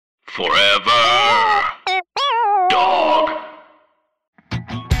Forever. Dog.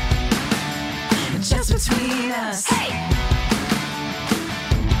 Just between us.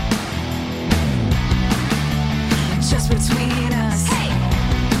 Just between us.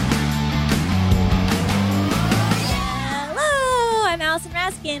 Hello, I'm Allison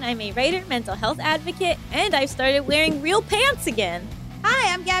Raskin. I'm a writer, mental health advocate, and I've started wearing real pants again.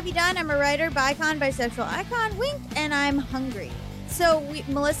 Hi, I'm Gabby Dunn. I'm a writer, bicon, bisexual icon, wink, and I'm hungry. So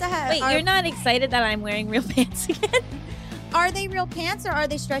Melissa has. Wait, you're not excited that I'm wearing real pants again? Are they real pants or are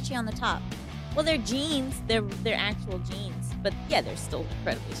they stretchy on the top? Well, they're jeans. They're actual jeans. But yeah, they're still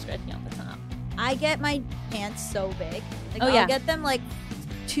incredibly stretchy on the top. I get my pants so big. Like, Oh, yeah. I'll get them like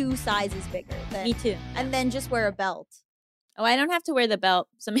 2 sizes bigger. Me too. And then just wear a belt. Oh, I don't have to wear the belt,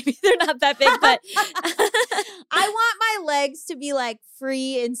 so maybe they're not that big, but I want my legs to be like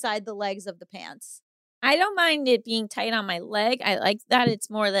free inside the legs of the pants. I don't mind it being tight on my leg. I like that. It's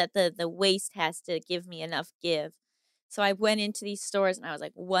more that the waist has to give me enough give. So I went into these stores and I was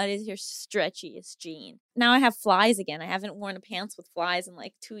like, what is your stretchiest jean? Now I have flies again. I haven't worn a pants with flies in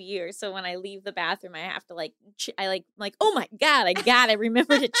like 2 years. So when I leave the bathroom, I have to oh my God, I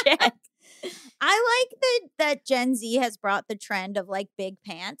remember to check. I like that Gen Z has brought the trend of like big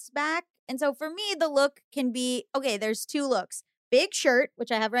pants back. And so for me, the look can be, okay, there's 2 looks. Big shirt,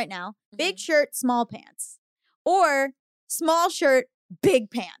 which I have right now, big shirt, small pants. Or small shirt, big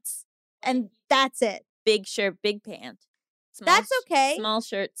pants. And that's it. Big shirt, big pant. That's okay. Small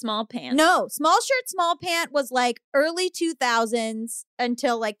shirt, small pant. No, small shirt, small pant was like early 2000s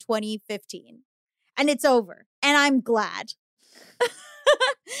until like 2015. And it's over. And I'm glad.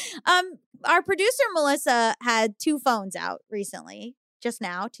 Our producer, Melissa, had 2 phones out recently, just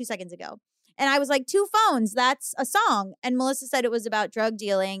now, 2 seconds ago. And I was like, 2 phones, that's a song. And Melissa said it was about drug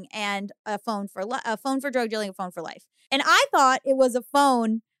dealing and a phone for drug dealing, a phone for life. And I thought it was a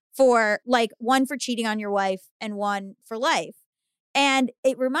phone for like one for cheating on your wife and one for life. And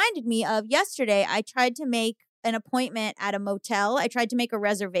it reminded me of yesterday, I tried to make an appointment at a motel. I tried to make a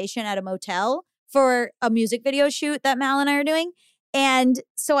reservation at a motel for a music video shoot that Mal and I are doing. And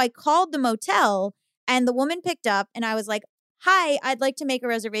so I called the motel and the woman picked up and I was like, hi, I'd like to make a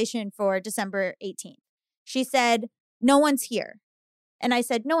reservation for December 18th. She said, no one's here. And I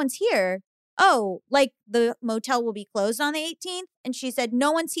said, no one's here? Oh, like the motel will be closed on the 18th? And she said,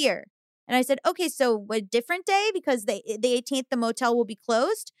 no one's here. And I said, okay, so a different day because the 18th, the motel will be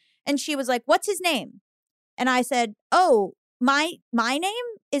closed? And she was like, what's his name? And I said, oh, my name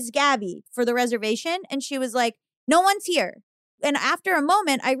is Gabby for the reservation. And she was like, no one's here. And after a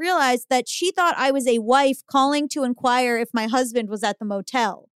moment, I realized that she thought I was a wife calling to inquire if my husband was at the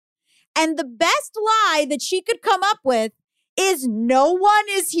motel. And the best lie that she could come up with is no one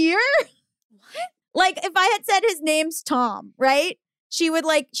is here. What? Like if I had said his name's Tom, right? She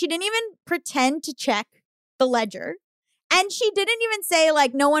didn't even pretend to check the ledger. And she didn't even say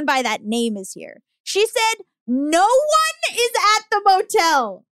like no one by that name is here. She said no one is at the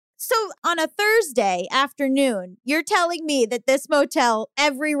motel. So on a Thursday afternoon, you're telling me that this motel,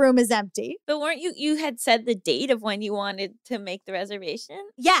 every room is empty. But weren't you had said the date of when you wanted to make the reservation?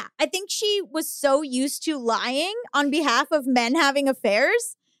 Yeah, I think she was so used to lying on behalf of men having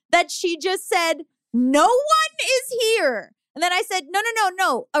affairs that she just said, no one is here. And then I said,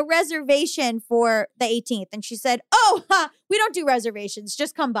 no, a reservation for the 18th. And she said, we don't do reservations,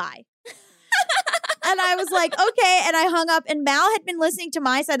 just come by. And I was like, okay. And I hung up and Mal had been listening to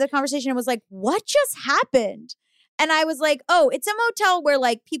my side of the conversation and was like, what just happened? And I was like, oh, it's a motel where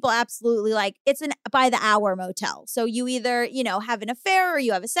like people absolutely like, it's an by the hour motel. So you either, have an affair or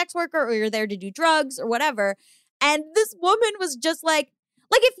you have a sex worker or you're there to do drugs or whatever. And this woman was just like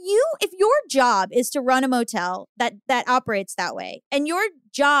if your job is to run a motel that operates that way and your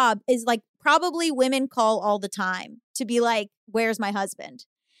job is like probably women call all the time to be like, where's my husband?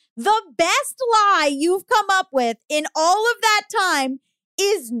 The best lie you've come up with in all of that time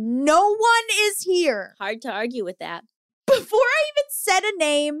is no one is here. Hard to argue with that. Before I even said a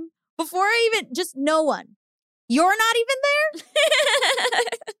name, just no one. You're not even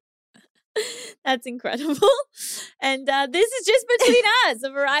there? That's incredible. And this is Just Between Us, a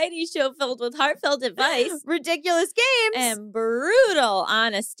variety show filled with heartfelt advice, ridiculous games, and brutal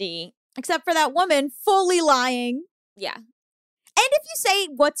honesty. Except for that woman fully lying. Yeah. And if you say,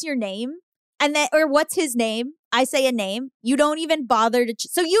 what's your name? Or what's his name? I say a name. You don't even bother to.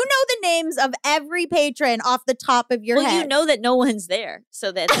 So you know the names of every patron off the top of your head. Well, you know that no one's there.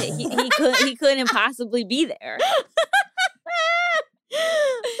 So that he couldn't possibly be there.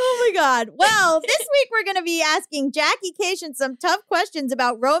 Oh my God. Well, this week we're going to be asking Jackie Cation some tough questions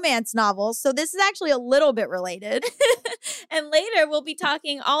about romance novels. So this is actually a little bit related. And later we'll be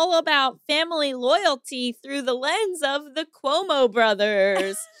talking all about family loyalty through the lens of the Cuomo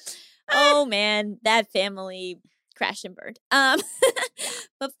brothers. Oh man, that family crashed and burned.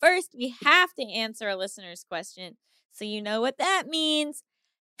 But first we have to answer a listener's question. So you know what that means.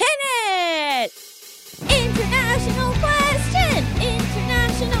 Hit it! International question!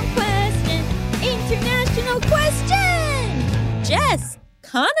 International question! International question! Jess,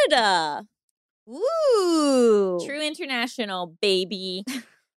 Canada. Ooh. True international, baby.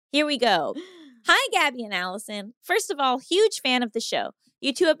 Here we go. Hi, Gabby and Allison. First of all, huge fan of the show.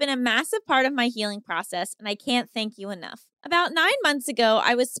 You two have been a massive part of my healing process, and I can't thank you enough. About 9 months ago,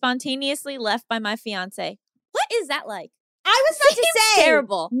 I was spontaneously left by my fiancé. What is that like? I was about to say,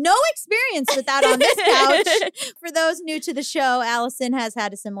 terrible. no experience with that on this couch. For those new to the show, Allison has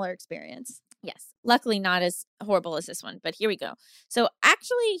had a similar experience. Yes. Luckily not as horrible as this one, but here we go. So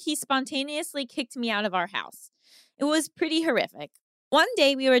actually, he spontaneously kicked me out of our house. It was pretty horrific. One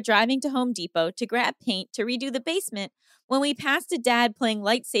day we were driving to Home Depot to grab paint to redo the basement when we passed a dad playing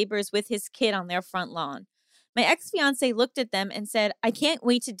lightsabers with his kid on their front lawn. My ex-fiancé looked at them and said, I can't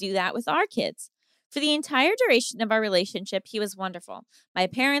wait to do that with our kids. For the entire duration of our relationship, he was wonderful. My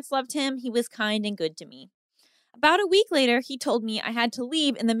parents loved him. He was kind and good to me. About a week later, he told me I had to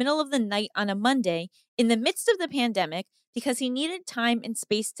leave in the middle of the night on a Monday in the midst of the pandemic because he needed time and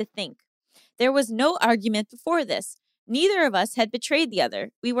space to think. There was no argument before this. Neither of us had betrayed the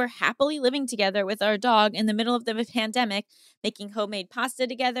other. We were happily living together with our dog in the middle of the pandemic, making homemade pasta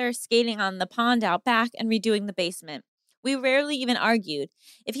together, skating on the pond out back, and redoing the basement. We rarely even argued.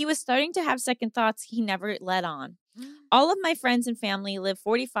 If he was starting to have second thoughts, he never let on. All of my friends and family live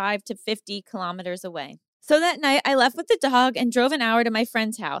 45 to 50 kilometers away. So that night, I left with the dog and drove an hour to my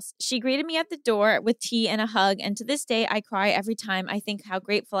friend's house. She greeted me at the door with tea and a hug, and to this day, I cry every time I think how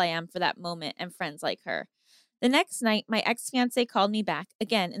grateful I am for that moment and friends like her. The next night, my ex-fiancé called me back,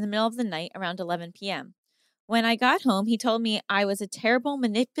 again in the middle of the night around 11 p.m. When I got home, he told me I was a terrible,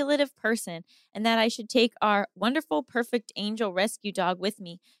 manipulative person and that I should take our wonderful, perfect angel rescue dog with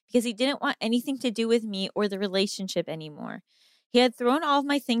me because he didn't want anything to do with me or the relationship anymore. He had thrown all of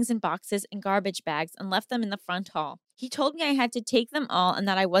my things in boxes and garbage bags and left them in the front hall. He told me I had to take them all and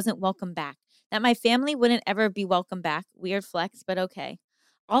that I wasn't welcome back, that my family wouldn't ever be welcome back. Weird flex, but okay.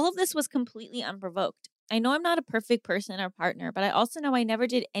 All of this was completely unprovoked. I know I'm not a perfect person or partner, but I also know I never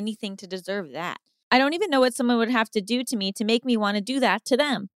did anything to deserve that. I don't even know what someone would have to do to me to make me want to do that to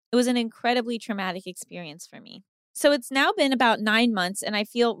them. It was an incredibly traumatic experience for me. So it's now been about 9 months and I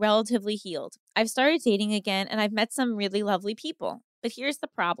feel relatively healed. I've started dating again and I've met some really lovely people. But here's the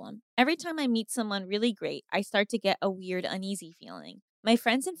problem. Every time I meet someone really great, I start to get a weird, uneasy feeling. My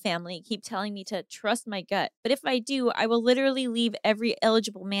friends and family keep telling me to trust my gut, but if I do, I will literally leave every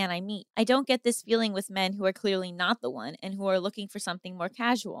eligible man I meet. I don't get this feeling with men who are clearly not the one and who are looking for something more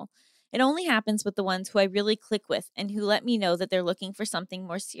casual. It only happens with the ones who I really click with and who let me know that they're looking for something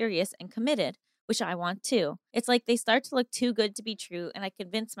more serious and committed, which I want too. It's like they start to look too good to be true, and I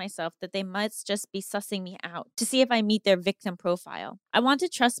convince myself that they must just be sussing me out to see if I meet their victim profile. I want to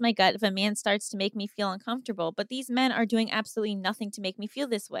trust my gut if a man starts to make me feel uncomfortable, but these men are doing absolutely nothing to make me feel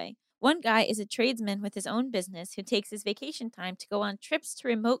this way. One guy is a tradesman with his own business who takes his vacation time to go on trips to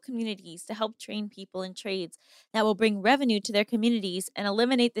remote communities to help train people in trades that will bring revenue to their communities and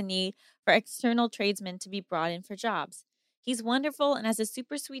eliminate the need for external tradesmen to be brought in for jobs. He's wonderful and has a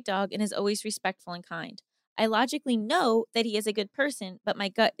super sweet dog and is always respectful and kind. I logically know that he is a good person, but my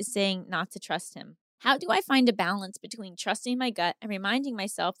gut is saying not to trust him. How do I find a balance between trusting my gut and reminding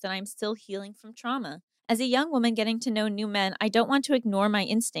myself that I'm still healing from trauma? As a young woman getting to know new men, I don't want to ignore my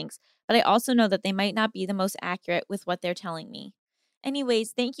instincts, but I also know that they might not be the most accurate with what they're telling me.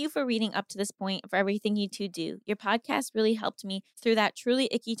 Anyways, thank you for reading up to this point and for everything you two do. Your podcast really helped me through that truly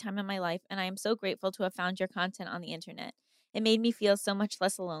icky time in my life, and I am so grateful to have found your content on the internet. It made me feel so much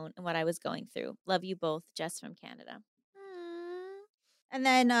less alone in what I was going through. Love you both, Jess from Canada. And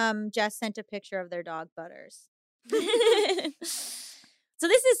then Jess sent a picture of their dog, Butters. So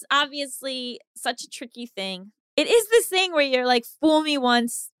this is obviously such a tricky thing. It is this thing where you're like, fool me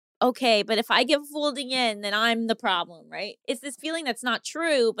once, okay, but if I get fooled again, then I'm the problem, right? It's this feeling that's not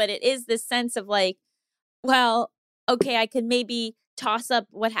true, but it is this sense of like, well, okay, I could maybe toss up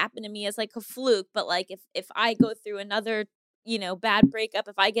what happened to me as like a fluke, but like if I go through another, bad breakup,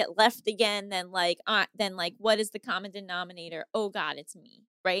 if I get left again, then like what is the common denominator? Oh God, it's me,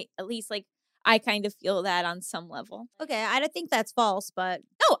 right? At least like I kind of feel that on some level. Okay, I don't think that's false, but...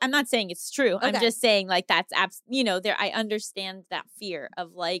 No, I'm not saying it's true. I'm Okay. just saying like that's there I understand that fear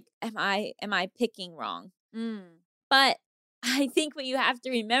of like am I picking wrong? But I think what you have to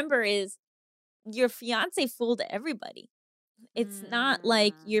remember is your fiance fooled everybody. It's not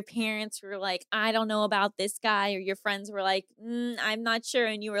like your parents were like, I don't know about this guy, or your friends were like, I'm not sure.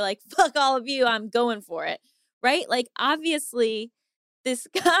 And you were like, fuck all of you, I'm going for it. Right? Like, obviously, this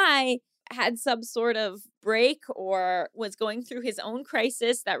guy had some sort of break or was going through his own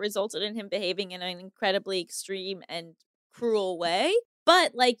crisis that resulted in him behaving in an incredibly extreme and cruel way.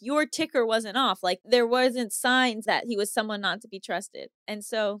 But like your ticker wasn't off. Like there wasn't signs that he was someone not to be trusted. And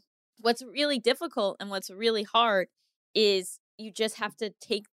so what's really difficult and what's really hard is you just have to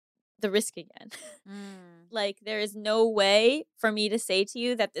take the risk again. Like there is no way for me to say to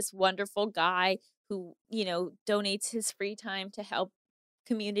you that this wonderful guy who, donates his free time to help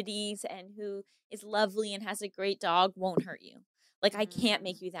communities and who is lovely and has a great dog won't hurt you. Like I can't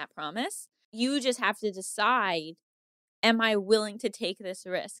make you that promise. You just have to decide, am I willing to take this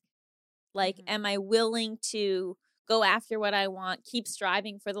risk? Like, am I willing to go after what I want, keep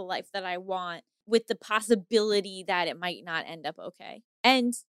striving for the life that I want with the possibility that it might not end up okay?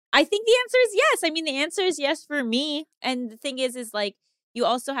 And I think the answer is yes. I mean, the answer is yes for me. And the thing is like, you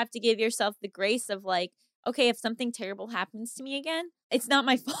also have to give yourself the grace of like, okay, if something terrible happens to me again, it's not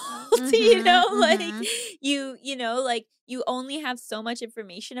my fault, like you only have so much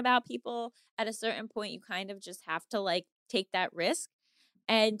information about people. At a certain point, you kind of just have to like take that risk.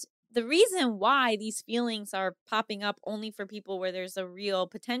 And the reason why these feelings are popping up only for people where there's a real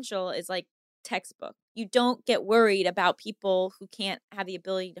potential is like textbook. You don't get worried about people who can't have the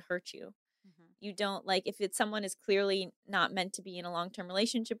ability to hurt you. You don't like if someone is clearly not meant to be in a long-term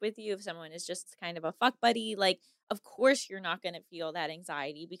relationship with you, if someone is just kind of a fuck buddy, like of course you're not going to feel that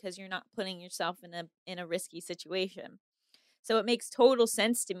anxiety because you're not putting yourself in a risky situation. So it makes total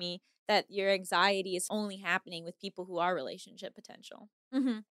sense to me that your anxiety is only happening with people who are relationship potential.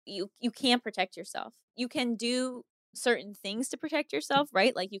 You can't protect yourself. You can do certain things to protect yourself,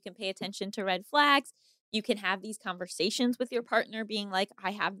 right? Like you can pay attention to red flags. You can have these conversations with your partner being like, I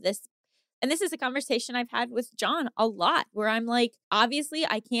have this. And this is a conversation I've had with John a lot where I'm like, obviously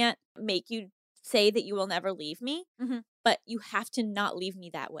I can't make you say that you will never leave me, but you have to not leave me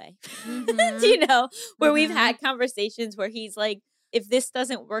that way. Where we've had conversations where he's like, if this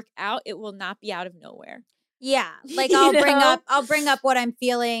doesn't work out, it will not be out of nowhere. Yeah, like I'll bring up what I'm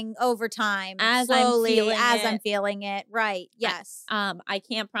feeling over time, as slowly, I'm feeling it. Right? Yes. I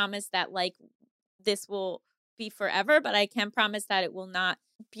can't promise that like this will be forever, but I can promise that it will not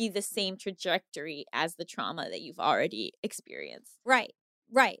be the same trajectory as the trauma that you've already experienced. Right.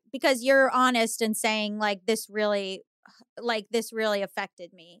 Because you're honest and saying like this really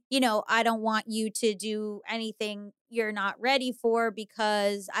affected me. I don't want you to do anything you're not ready for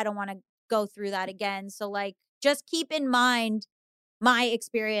because I don't want to go through that again. So like just keep in mind my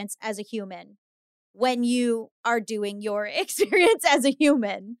experience as a human when you are doing your experience as a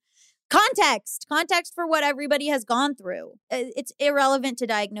human. Context for what everybody has gone through. It's irrelevant to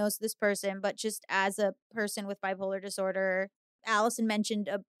diagnose this person, but just as a person with bipolar disorder, Allison mentioned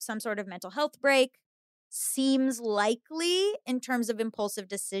some sort of mental health break. Seems likely in terms of impulsive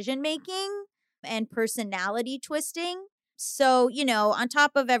decision making and personality twisting. So, on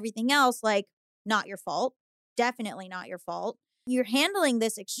top of everything else, like not your fault, definitely not your fault. You're handling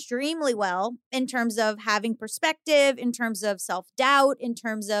this extremely well in terms of having perspective, in terms of self-doubt, in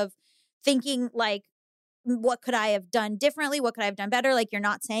terms of thinking like, what could I have done differently? What could I have done better? Like you're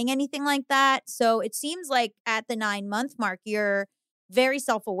not saying anything like that. So it seems like at the 9-month mark, you're very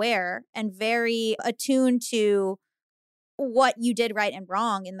self-aware and very attuned to what you did right and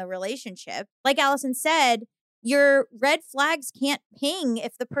wrong in the relationship. Like Allison said, your red flags can't ping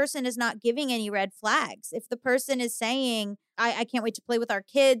if the person is not giving any red flags. If the person is saying, I can't wait to play with our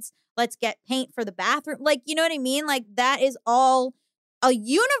kids, let's get paint for the bathroom. Like, you know what I mean? Like that is all a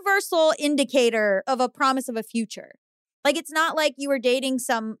universal indicator of a promise of a future. Like it's not like you were dating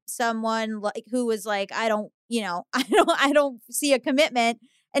someone like who was like, I don't see a commitment,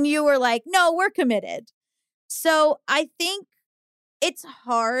 and you were like, no, we're committed. So I think it's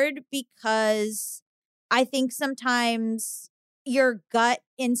hard because I think sometimes your gut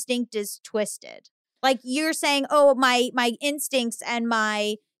instinct is twisted. Like you're saying, oh, my instincts and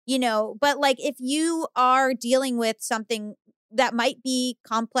my, but like if you are dealing with something that might be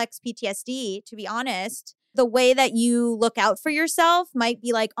complex PTSD, to be honest, the way that you look out for yourself might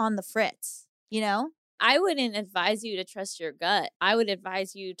be like on the fritz, I wouldn't advise you to trust your gut. I would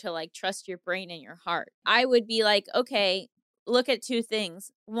advise you to like trust your brain and your heart. I would be like, okay, look at two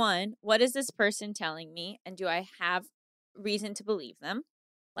things. One, what is this person telling me? And do I have reason to believe them?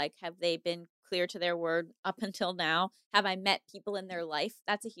 Like, have they been clear to their word up until now? Have I met people in their life?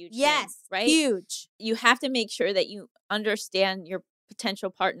 That's a huge thing, Yes. right? Huge. You have to make sure that you understand your potential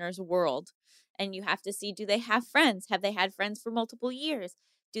partner's world, and you have to see, do they have friends? Have they had friends for multiple years?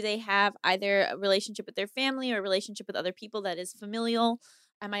 Do they have either a relationship with their family or a relationship with other people that is familial?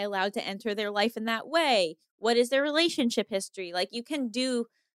 Am I allowed to enter their life in that way? What is their relationship history? Like, you can do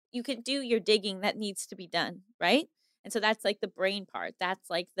your digging that needs to be done, right? And so that's like the brain part. That's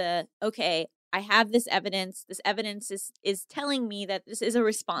like the, okay, I have this evidence. This evidence is telling me that this is a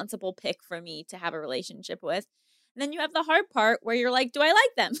responsible pick for me to have a relationship with. And then you have the hard part where you're like, do I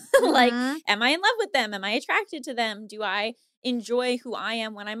like them? Like, Mhm. am I in love with them? Am I attracted to them? Do I enjoy who I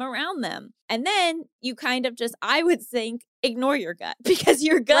am when I'm around them? And then you kind of just, I would think, ignore your gut, because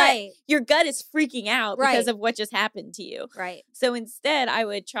your gut Right. is freaking out Right. because of what just happened to you. Right. So instead, I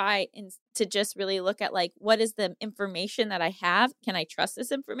would try to just really look at, like, what is the information that I have? Can I trust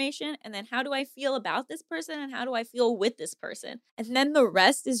this information? And then how do I feel about this person? And how do I feel with this person? And then the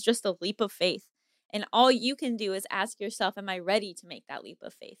rest is just a leap of faith. And all you can do is ask yourself, am I ready to make that leap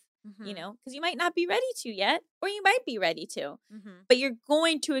of faith? You know, because you might not be ready to yet, or you might be ready to, but you're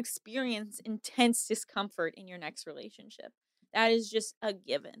going to experience intense discomfort in your next relationship. That is just a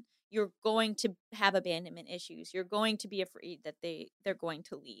given. You're going to have abandonment issues. You're going to be afraid that they're going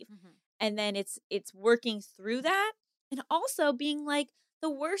to leave. And then it's working through that, and also being like,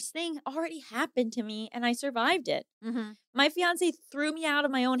 the worst thing already happened to me and I survived it. My fiance threw me out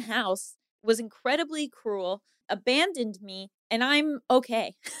of my own house, was incredibly cruel, abandoned me, and I'm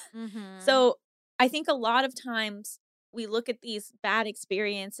okay. So I think a lot of times we look at these bad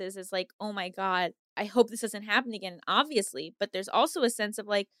experiences as like, oh my God, I hope this doesn't happen again, obviously. But there's also a sense of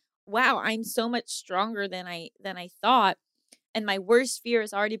like, wow, I'm so much stronger than I thought. And my worst fear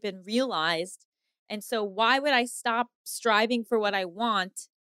has already been realized. And so why would I stop striving for what I want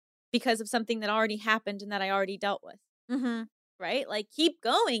because of something that already happened and that I already dealt with? Right? Like, keep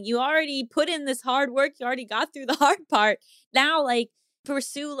going. You already put in this hard work. You already got through the hard part. Now, like,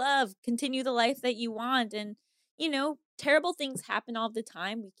 pursue love, continue the life that you want. And, you know, terrible things happen all the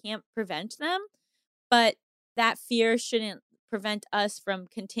time. We can't prevent them, but that fear shouldn't prevent us from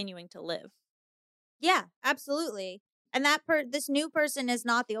continuing to live. Yeah, absolutely. And this new person is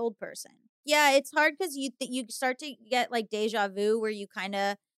not the old person. Yeah, it's hard because you start to get like deja vu, where you kind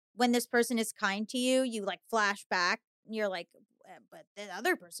of, when this person is kind to you, you like flash back and you're like, but the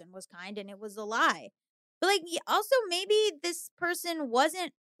other person was kind and it was a lie. But like, also maybe this person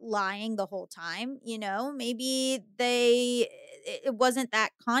wasn't lying the whole time, you know? Maybe it wasn't that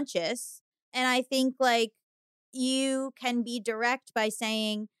conscious. And I think like you can be direct by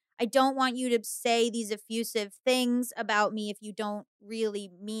saying, I don't want you to say these effusive things about me if you don't really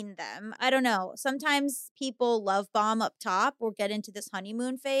mean them. I don't know. Sometimes people love bomb up top or get into this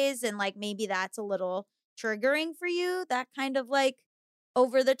honeymoon phase, and like maybe that's a little triggering for you, that kind of like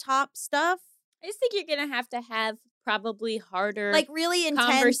over the top stuff. I just think you're going to have probably harder, Like really intense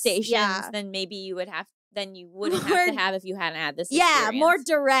conversations than maybe you wouldn't have to have if you hadn't had this Yeah, experience. more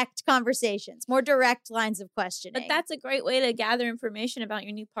direct conversations, more direct lines of questioning. But that's a great way to gather information about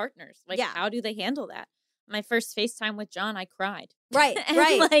your new partners. Like, how do they handle that? My first FaceTime with John, I cried. Right, And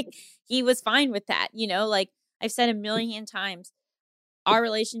right. like, he was fine with that. You know, like I've said a million times, our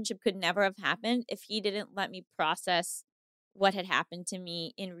relationship could never have happened if he didn't let me process what had happened to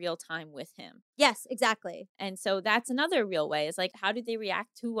me in real time with him. Yes, exactly. And so that's another real way, is like, how did they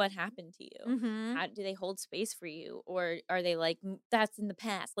react to what happened to you? How do they hold space for you? Or are they like, that's in the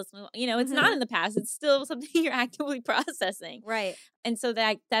past, let's move on. You know, it's not in the past. It's still something you're actively processing. Right. And so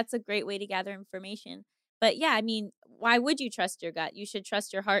that's a great way to gather information. But yeah, I mean, why would you trust your gut? You should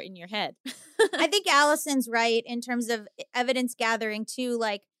trust your heart and your head. I think Allison's right in terms of evidence gathering too.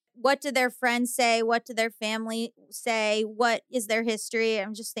 Like, what do their friends say? What do their family say? What is their history?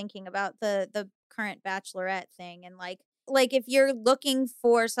 I'm just thinking about the current Bachelorette thing, and like if you're looking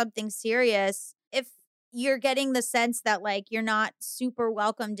for something serious, if you're getting the sense that like you're not super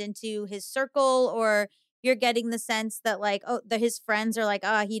welcomed into his circle, or you're getting the sense that like, oh, his friends are like,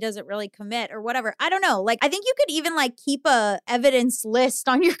 he doesn't really commit or whatever. I don't know. Like, I think you could even like keep a evidence list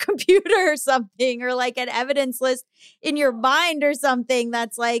on your computer or something, or like an evidence list in your mind or something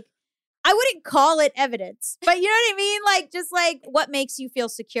that's like, I wouldn't call it evidence, but you know what I mean? Like, just like what makes you feel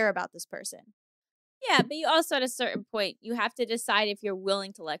secure about this person. Yeah, but you also, at a certain point, you have to decide if you're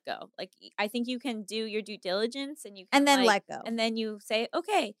willing to let go. Like, I think you can do your due diligence and you can, And then like, let go. And then you say,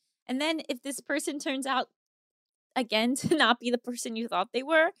 okay. And then if this person turns out, again, to not be the person you thought they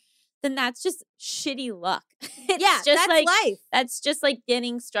were, then that's just shitty luck. It's Yeah, just that's like life. that's just like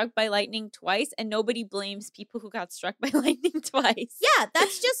getting struck by lightning twice, and nobody blames people who got struck by lightning twice. Yeah,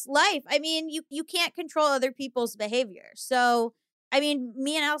 that's just life. I mean, you can't control other people's behavior. So, I mean,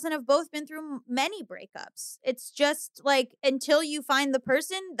 me and Allison have both been through many breakups. It's just like until you find the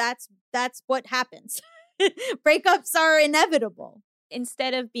person, that's what happens. Breakups are inevitable.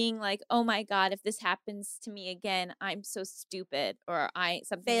 Instead of being like, oh my God, if this happens to me again, I'm so stupid, or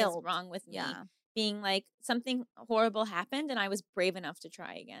something Failed. is wrong with me. Yeah. Being like, something horrible happened and I was brave enough to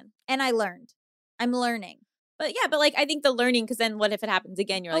try again. And I learned. I'm learning. But yeah, but like I think the learning, because then what if it happens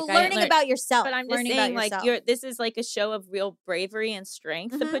again? You're like, I learning learned. about yourself. But I'm just learning saying, about like, yourself. this is like a show of real bravery and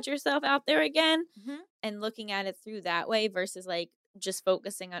strength to Mhm. put yourself out there again, Mhm. and looking at it through that way versus like just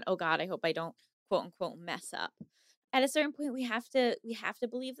focusing on, oh God, I hope I don't quote unquote mess up. At a certain point, we have to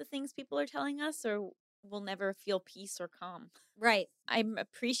believe the things people are telling us, or we'll never feel peace or calm. Right. I'm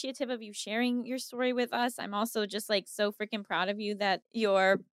appreciative of you sharing your story with us. I'm also just like so freaking proud of you that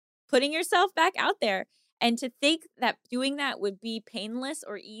you're putting yourself back out there. And to think that doing that would be painless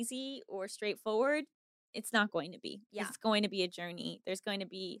or easy or straightforward, it's not going to be. Yeah. It's going to be a journey. There's going to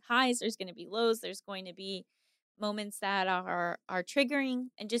be highs, there's going to be lows, there's going to be moments that are triggering,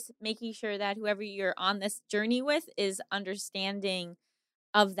 and just making sure that whoever you're on this journey with is understanding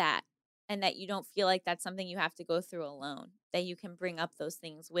of that, and that you don't feel like that's something you have to go through alone, that you can bring up those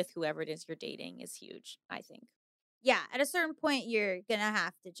things with whoever it is you're dating is huge, I think. Yeah, at a certain point you're going to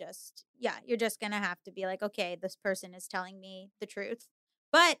have to you're just going to have to be like, okay, this person is telling me the truth.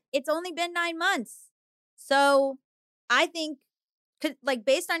 But it's only been 9 months. So, I think like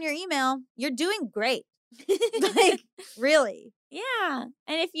based on your email, you're doing great. Like, really. Yeah.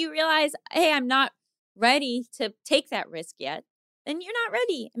 And if you realize, hey, I'm not ready to take that risk yet, then you're not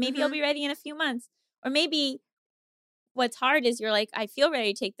ready. Maybe you'll be ready in a few months. Or maybe what's hard is you're like, I feel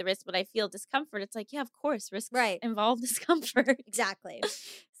ready to take the risk, but I feel discomfort. It's like, yeah, of course, risks involve discomfort. Exactly.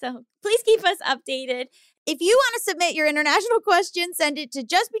 So please keep us updated. If you want to submit your international question, send it to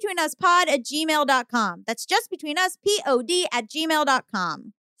justbetweenuspod@gmail.com. That's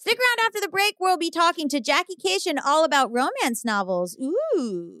justbetweenuspod@gmail.com. Stick around after the break. We'll be talking to Jackie Cation all about romance novels.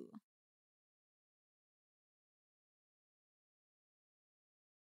 Ooh.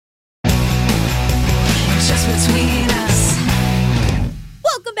 Just between us.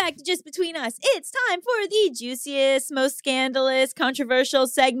 Welcome back to Just Between Us. It's time for the juiciest, most scandalous, controversial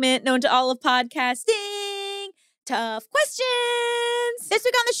segment known to all of podcasting. Tough questions. This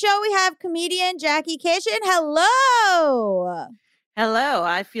week on the show, we have comedian Jackie Cation. Hello. Hello,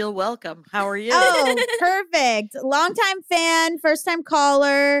 I feel welcome. How are you? Oh, perfect. Longtime fan, first time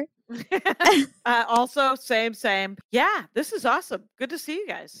caller. Also, same. Yeah, this is awesome. Good to see you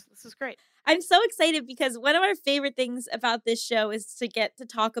guys. This is great. I'm so excited because one of our favorite things about this show is to get to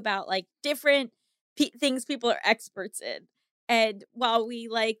talk about like different things people are experts in. And while we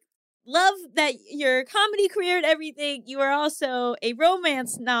like love that your comedy career and everything, you are also a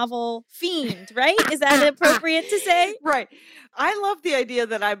romance novel fiend, right? Is that appropriate to say? Right. I love the idea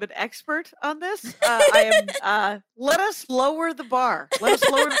that I'm an expert on this. I am. Let us lower the bar. Let us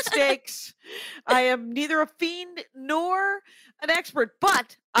lower the stakes. I am neither a fiend nor an expert,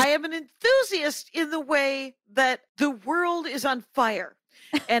 but I am an enthusiast in the way that the world is on fire.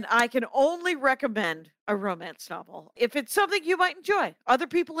 And I can only recommend a romance novel if it's something you might enjoy. Other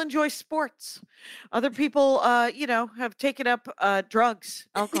people enjoy sports. Other people, have taken up drugs,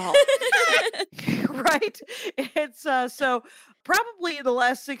 alcohol. Right? It's so probably in the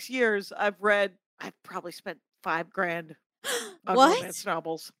last 6 years, I've probably spent $5,000 on What? romance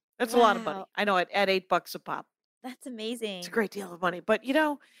novels. That's a lot of money. Wow. I know, at $8 a pop. That's amazing. It's a great deal of money. But,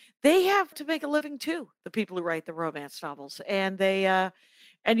 they have to make a living too, the people who write the romance novels. And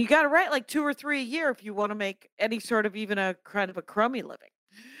and you got to write like 2 or 3 a year if you want to make any sort of even a kind of a crummy living.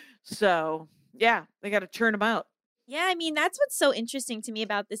 So, yeah, they got to churn them out. Yeah, I mean, that's what's so interesting to me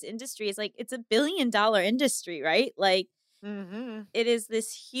about this industry is like it's $1 billion industry, right? Like Mm-hmm. it is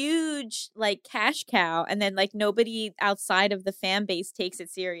this huge like cash cow, and then like nobody outside of the fan base takes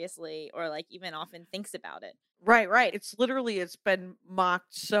it seriously or like even often thinks about it. Right. It's been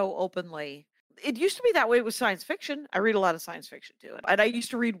mocked so openly. It used to be that way with science fiction. I read a lot of science fiction too. And I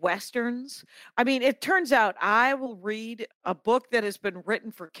used to read Westerns. I mean, it turns out I will read a book that has been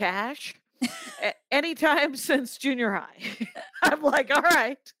written for cash anytime since junior high. I'm like, all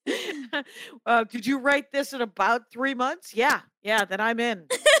right. Did you write this in about 3 months? Yeah, then I'm in.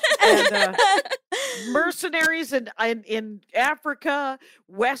 And, mercenaries in Africa,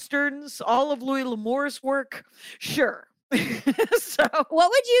 Westerns, all of Louis L'Amour's work. Sure. So What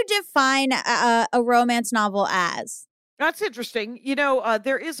would you define a romance novel as? That's interesting. You know,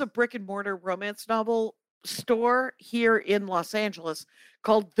 there is a brick and mortar romance novel store here in Los Angeles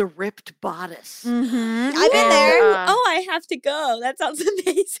called The Ripped Bodice. I've been And, there. Oh, I have to go. That sounds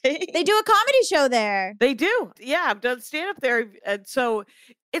amazing. They do a comedy show there. They do. Yeah, I've done stand up there. And so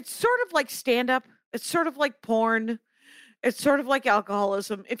it's sort of like stand up, it's sort of like porn, it's sort of like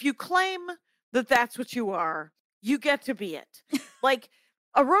alcoholism. If you claim that that's what you are, you get to be it. Like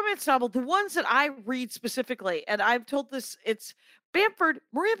a romance novel, the ones that I read specifically, and I've told this, it's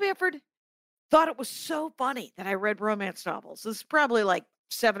Maria Bamford thought it was so funny that I read romance novels. This is probably like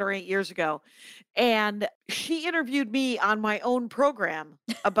 7 or 8 years ago. And she interviewed me on my own program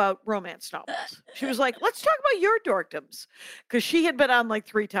about romance novels. She was like, let's talk about your dorkdoms. Because she had been on like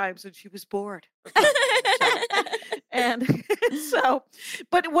 3 times and she was bored. And so,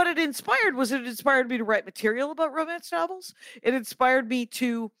 but what it inspired was it inspired me to write material about romance novels. It inspired me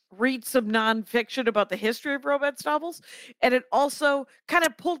to read some nonfiction about the history of romance novels. And it also kind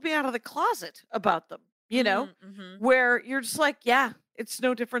of pulled me out of the closet about them, you know, where you're just like, yeah, it's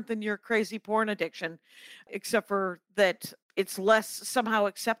no different than your crazy porn addiction, except for that it's less somehow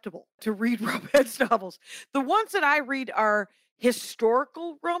acceptable to read romance novels. The ones that I read are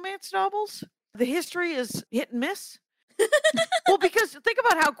historical romance novels. The history is hit and miss. Well, because think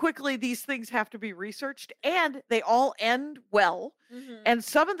about how quickly these things have to be researched, and they all end well. And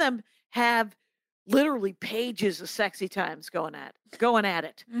some of them have literally pages of sexy times going at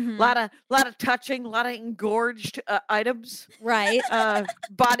it. A lot of touching, a lot of engorged items, Right.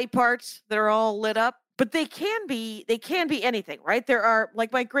 body parts that are all lit up. But they can be anything, right? There are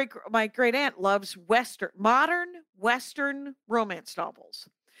like my great aunt loves modern Western romance novels.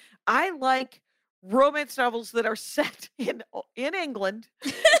 I like romance novels that are set in England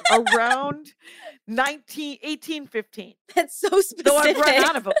around 1815. That's so specific. Though I've run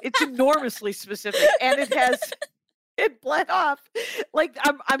out of them. It's enormously specific, and it bled off. Like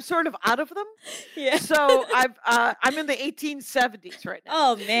I'm sort of out of them. Yeah. So I'm in the 1870s right now.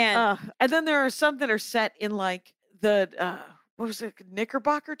 Oh man. And then there are some that are set in like the what was it,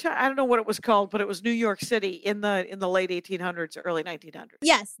 Knickerbocker time? I don't know what it was called, but it was New York City in the late 1800s, early 1900s.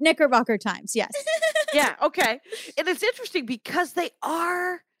 Yes, Knickerbocker times. Yes. Yeah, okay. And it's interesting because they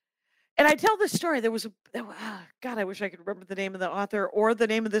are, and I tell this story. There was God, I wish I could remember the name of the author or the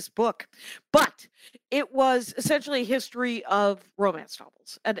name of this book, but it was essentially a history of romance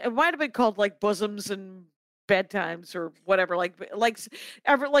novels. And it might have been called like Bosoms and Bedtimes or whatever, like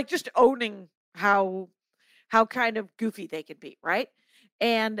just owning how kind of goofy they can be, right?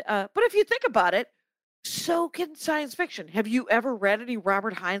 And but if you think about it, so can science fiction. Have you ever read any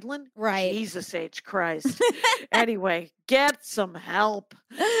Robert Heinlein? Right. Jesus H. Christ. Anyway, get some help.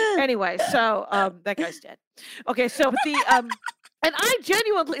 Anyway, so that guy's dead. Okay, so and I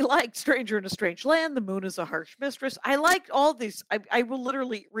genuinely like Stranger in a Strange Land, The Moon is a Harsh Mistress. I liked all these. I will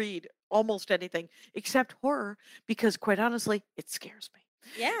literally read almost anything except horror because, quite honestly, it scares me.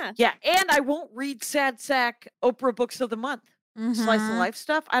 Yeah. Yeah, and I won't read sad sack Oprah Books of the Month. Slice of life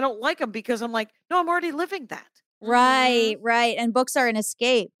stuff. I don't like them because I'm like, no, I'm already living that. Right, right. And books are an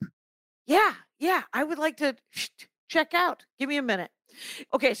escape. Yeah, I would like to check out. Give me a minute.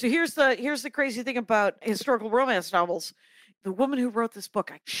 Okay, so here's the crazy thing about historical romance novels. The woman who wrote this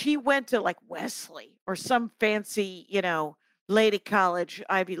book, she went to like Wesley or some fancy, lady college,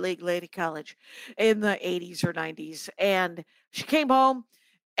 Ivy League lady college in the 80s or 90s. And she came home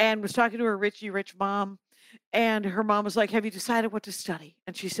and was talking to her rich mom. And her mom was like, have you decided what to study?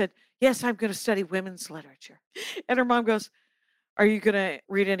 And she said, yes, I'm going to study women's literature. And her mom goes, are you going to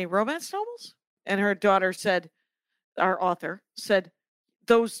read any romance novels? And her daughter said, our author said,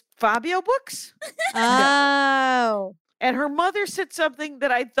 those Fabio books? Oh. And her mother said something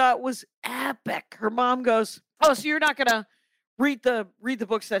that I thought was epic. Her mom goes, oh, so you're not going to read the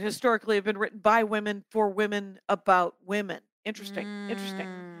books that historically have been written by women for women about women. Interesting.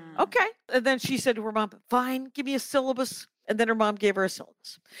 Okay. And then she said to her mom, fine, give me a syllabus. And then her mom gave her a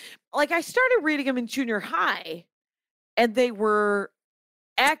syllabus. Like I started reading them in junior high and they were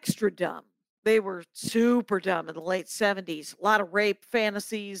extra dumb. They were super dumb in the late 70s. A lot of rape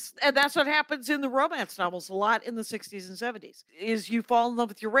fantasies. And that's what happens in the romance novels a lot in the 60s and 70s. Is you fall in love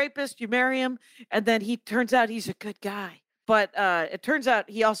with your rapist, you marry him, and then he turns out he's a good guy. But it turns out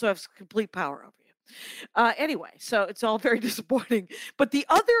he also has complete power over you. Anyway, so it's all very disappointing. But the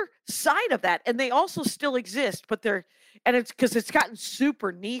other side of that, and they also still exist, but it's because it's gotten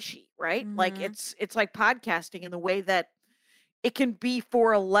super nichey, right? Like it's like podcasting in the way that it can be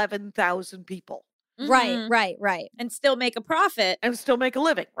for 11,000 people. Right. And still make a profit. And still make a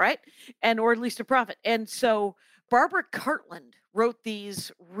living, right? Or at least a profit. And so Barbara Cartland wrote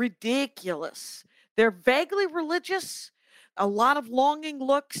these ridiculous. They're vaguely religious, a lot of longing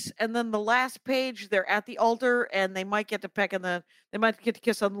looks, and then the last page, they're at the altar and they might get to they might get to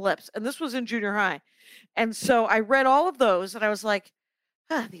kiss on the lips. And this was in junior high. And so I read all of those and I was like,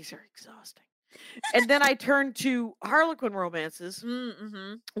 these are exhausting. And then I turned to Harlequin romances,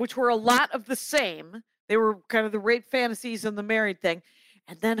 which were a lot of the same. They were kind of the rape fantasies and the married thing.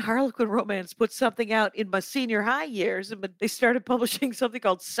 And then Harlequin Romance put something out in my senior high years, and they started publishing something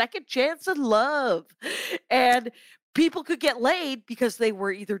called Second Chance in Love. And people could get laid because they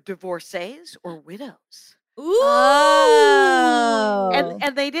were either divorcees or widows. Ooh. Oh.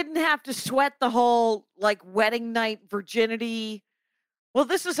 And they didn't have to sweat the whole like wedding night virginity. Well,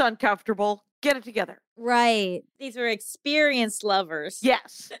 this is uncomfortable. Get it together. Right. These were experienced lovers.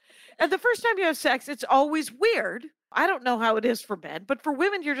 Yes. And the first time you have sex, it's always weird. I don't know how it is for men, but for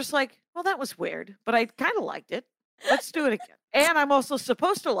women, you're just like, well, that was weird, but I kind of liked it. Let's do it again. And I'm also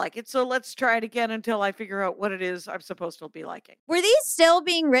supposed to like it, so let's try it again until I figure out what it is I'm supposed to be liking. Were these still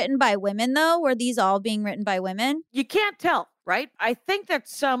being written by women, though? Were these all being written by women? You can't tell, right? I think that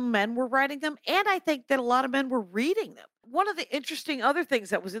some men were writing them, and I think that a lot of men were reading them. One of the interesting other things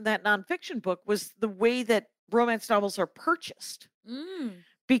that was in that nonfiction book was the way that romance novels are purchased.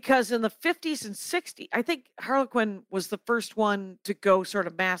 Because in the 50s and 60s, I think Harlequin was the first one to go sort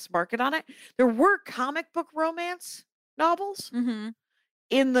of mass market on it. There were comic book romance novels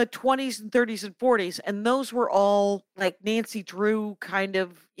in the 20s and 30s and 40s, and those were all like Nancy Drew kind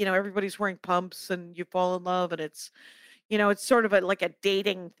of, everybody's wearing pumps and you fall in love, and it's, it's sort of like a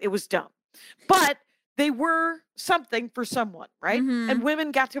dating, it was dumb. But they were something for someone, right? And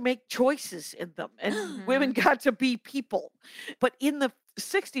women got to make choices in them, and women got to be people. But in the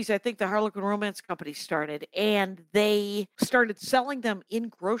 60s, I think the Harlequin Romance Company started, and they started selling them in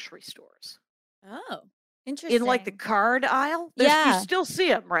grocery stores. Oh, interesting. In like the card aisle. Yeah. You still see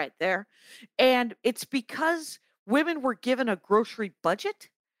them right there. And it's because women were given a grocery budget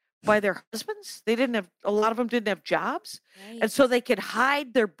by their husbands. A lot of them didn't have jobs. And so they could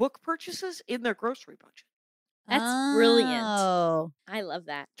hide their book purchases in their grocery budget. That's brilliant. Oh. I love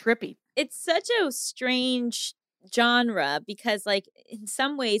that. Trippy. It's such a strange genre because like in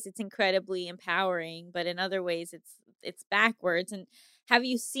some ways it's incredibly empowering, but in other ways it's backwards. And have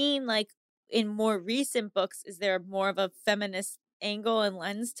you seen like in more recent books, is there more of a feminist angle and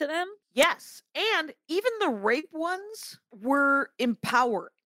lens to them? Yes. And even the rape ones were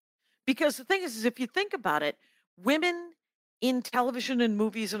empowering. Because the thing is if you think about it, women in television and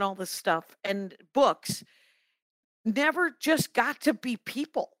movies and all this stuff and books never just got to be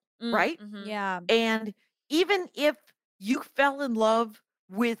people, right? Yeah. And even if you fell in love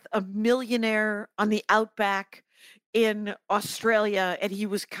with a millionaire on the outback in Australia and he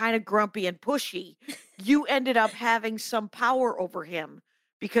was kind of grumpy and pushy, you ended up having some power over him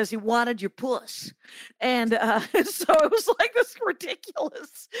because he wanted your puss. And so it was like this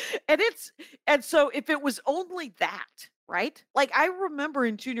ridiculous. And so if it was only that, right? Like I remember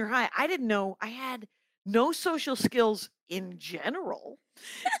in junior high, I didn't know, I had no social skills in general.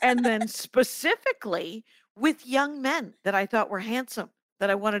 And then specifically with young men that I thought were handsome,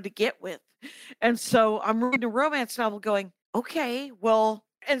 that I wanted to get with. And so I'm reading a romance novel going, okay, well,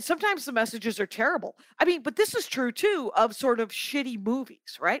 and sometimes the messages are terrible. I mean, but this is true too of sort of shitty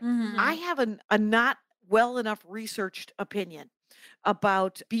movies, right? I have a not well enough researched opinion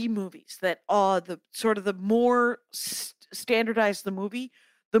about B movies that the more standardized the movie,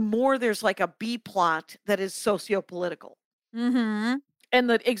 the more there's like a B plot that is socio-political. And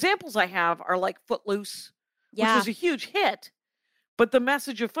the examples I have are like Footloose, which was a huge hit, but the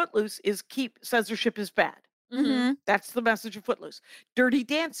message of Footloose is keep censorship is bad. That's the message of Footloose. Dirty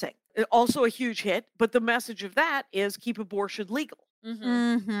Dancing, also a huge hit, but the message of that is keep abortion legal.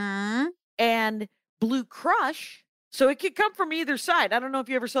 And Blue Crush, so it could come from either side. I don't know if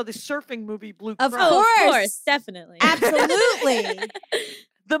you ever saw the surfing movie Blue Crush. Of course. Definitely. Absolutely.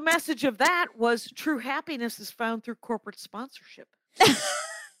 The message of that was true happiness is found through corporate sponsorship.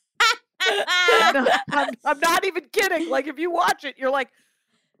 I'm not even kidding. Like if you watch it, you're like,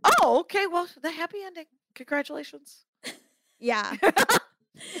 oh, okay, well, the happy ending. Congratulations. Yeah.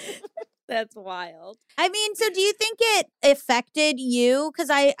 That's wild. I mean, so do you think it affected you? Because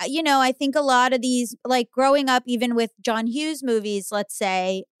I think a lot of these, like growing up, even with John Hughes movies, let's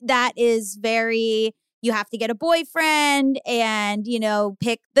say, that is very, you have to get a boyfriend and,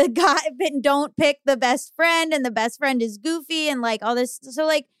 pick the guy, but don't pick the best friend, and the best friend is goofy and like all this. So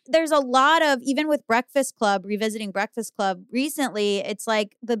like there's a lot of, even with Breakfast Club, revisiting Breakfast Club recently, it's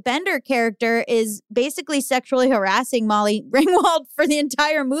like the Bender character is basically sexually harassing Molly Ringwald for the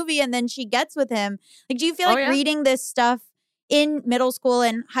entire movie, and then she gets with him. Like, do you feel like reading this stuff in middle school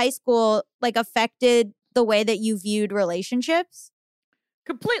and high school like affected the way that you viewed relationships?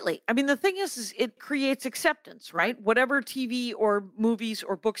 Completely. I mean, the thing is it creates acceptance, right? Whatever TV or movies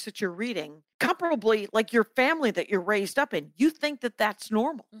or books that you're reading, comparably, like your family that you're raised up in, you think that that's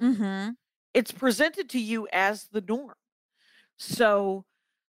normal. Mm-hmm. It's presented to you as the norm. So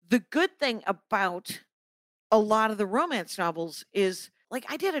the good thing about a lot of the romance novels is, like,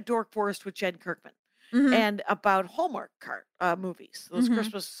 I did a Dork Forest with Jen Kirkman Mm-hmm. and about Hallmark movies, those Mhm.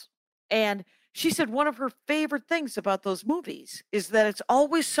 Christmas. And she said one of her favorite things about those movies is that it's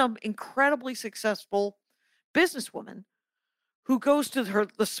always some incredibly successful businesswoman who goes to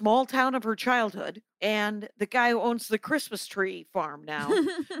the small town of her childhood, and the guy who owns the Christmas tree farm now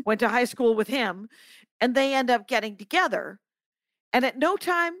went to high school with him, and they end up getting together. And at no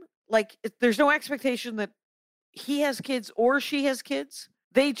time, like, there's no expectation that he has kids or she has kids.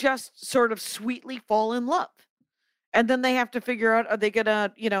 They just sort of sweetly fall in love. And then they have to figure out, are they going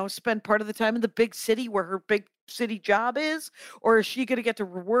to, spend part of the time in the big city where her big city job is? Or is she going to get to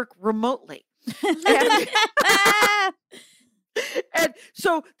work remotely? And, and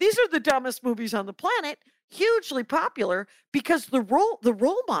so these are the dumbest movies on the planet, hugely popular because the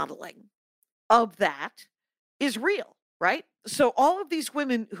role modeling of that is real, right? So all of these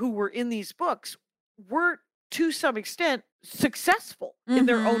women who were in these books were, to some extent, successful in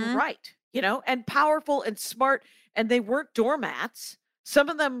their own Mhm. right, and powerful and smart, and they weren't doormats. Some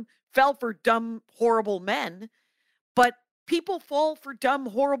of them fell for dumb, horrible men, but people fall for dumb,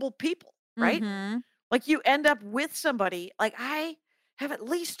 horrible people, right? Mhm. Like, you end up with somebody, like, I have at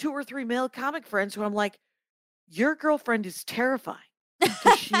least 2 or 3 male comic friends who I'm like, your girlfriend is terrifying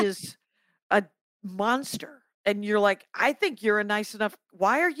because she is a monster. And you're like, I think you're a nice enough.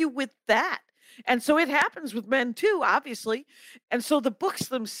 Why are you with that? And so it happens with men too, obviously. And so the books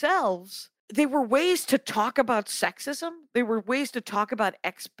themselves, they were ways to talk about sexism. They were ways to talk about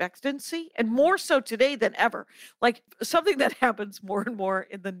expectancy, and more so today than ever. Like, something that happens more and more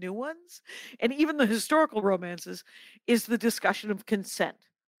in the new ones, and even the historical romances, is the discussion of consent.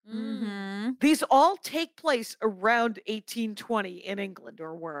 Mhm. These all take place around 1820 in England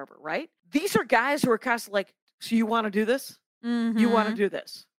or wherever, right? These are guys who are constantly like, so you want to do this? You want to Mhm. do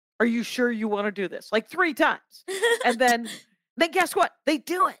this? Are you sure you want to do this? Like 3 times. And then guess what? They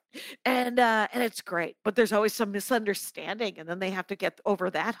do it. And it's great. But there's always some misunderstanding, and then they have to get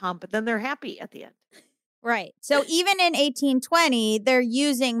over that hump, and then they're happy at the end. Right. So even in 1820, they're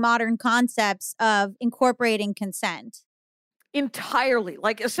using modern concepts of incorporating consent. Entirely.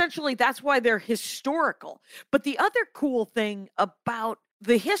 Like, essentially, that's why they're historical. But the other cool thing about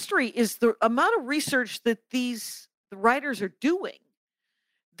the history is the amount of research that the writers are doing.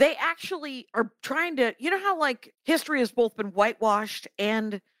 They actually are trying to, how, like, history has both been whitewashed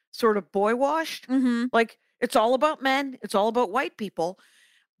and sort of boy-washed. Mm-hmm. Like, it's all about men, it's all about white people.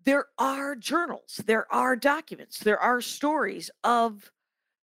 There are journals, there are documents, there are stories of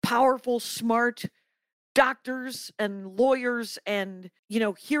powerful, smart doctors and lawyers and,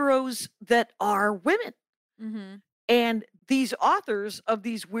 heroes that are women. Mm-hmm. And these authors of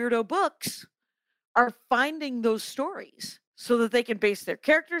these weirdo books are finding those stories so that they can base their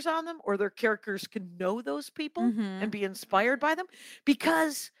characters on them, or their characters can know those people Mhm. and be inspired by them,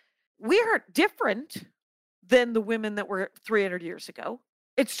 because we are different than the women that were 300 years ago.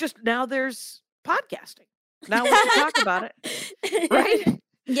 It's just now there's podcasting. Now we can talk about it, right?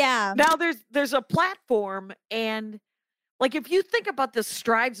 Yeah. Now there's a platform, and, like, if you think about the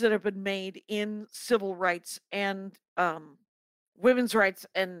strides that have been made in civil rights and women's rights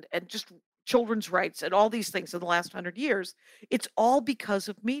and just children's rights and all these things in the last 100 years, it's all because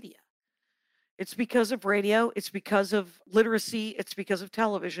of media. It's because of radio, it's because of literacy, it's because of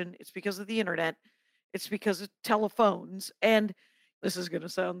television, it's because of the internet, it's because of telephones. And this is going to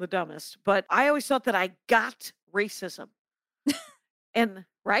sound the dumbest, but I always thought that I got racism. And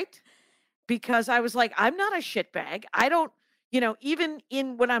right? Because I was like, I'm not a shitbag. I don't, even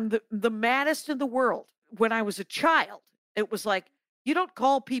when I'm the maddest in the world, when I was a child, it was like, you don't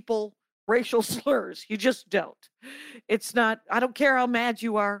call people racial slurs. You just don't. It's not, I don't care how mad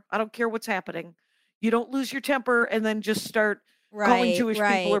you are. I don't care what's happening. You don't lose your temper and then just start calling Right. Jewish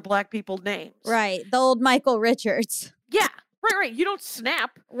Right. people or black people names. Right. The old Michael Richards. Yeah. Right. You don't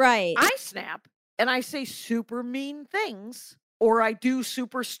snap. Right. I snap and I say super mean things, or I do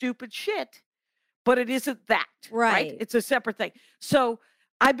super stupid shit, but it isn't that. Right. It's a separate thing. So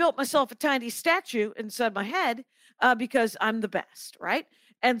I built myself a tiny statue inside my head because I'm the best. Right.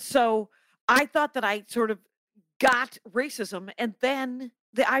 And so I thought that I sort of got racism, and then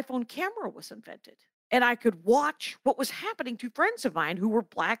the iPhone camera was invented. And I could watch what was happening to friends of mine who were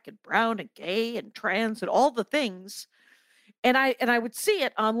black and brown and gay and trans and all the things. And I would see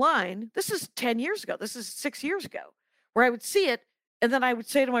it online. This is 10 years ago. This is 6 years ago, where I would see it. And then I would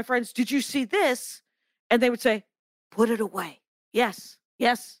say to my friends, did you see this? And they would say, put it away. Yes,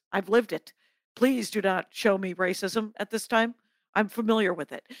 I've lived it. Please do not show me racism at this time. I'm familiar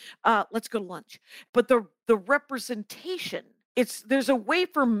with it. Let's go to lunch. But the representation, there's a way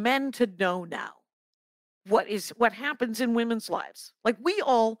for men to know now what happens in women's lives. Like, we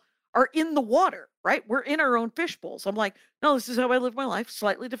all are in the water, right? We're in our own fish bowls. I'm like, no, this is how I live my life,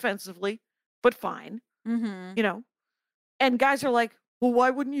 slightly defensively, but fine, Mm-hmm. you know? And guys are like, well, why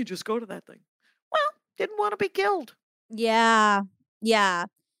wouldn't you just go to that thing? Well, didn't want to be killed. Yeah. Yeah.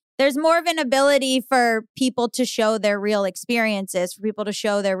 There's more of an ability for people to show their real experiences, for people to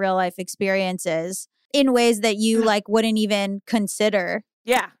show their real life experiences in ways that you like wouldn't even consider.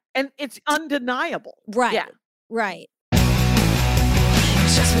 Yeah. And it's undeniable. Right. Yeah. Right.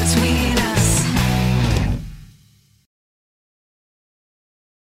 Just between us.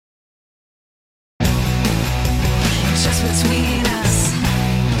 Just between us.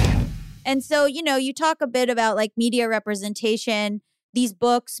 And so, you talk a bit about like media representation, these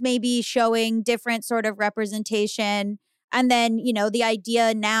books maybe showing different sort of representation. And then, the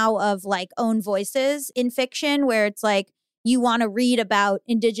idea now of like own voices in fiction, where it's like you want to read about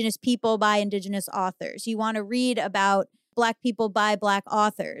Indigenous people by Indigenous authors. You want to read about Black people by Black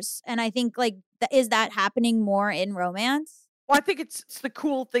authors. And I think like, is that happening more in romance? Well, I think it's the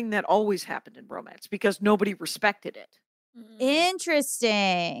cool thing that always happened in romance because nobody respected it.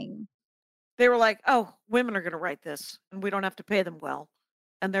 Interesting. They were like, oh, women are going to write this and we don't have to pay them well.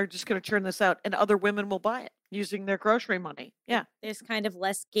 And they're just going to churn this out and other women will buy it using their grocery money. Yeah. There's kind of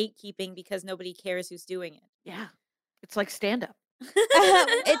less gatekeeping because nobody cares who's doing it. Yeah. It's like stand up.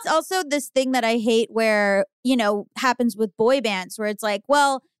 It's also this thing that I hate where, happens with boy bands where it's like,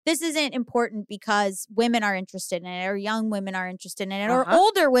 well, this isn't important because women are interested in it or young women are interested in it or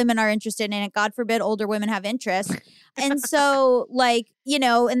older women are interested in it. God forbid older women have interest. And so like,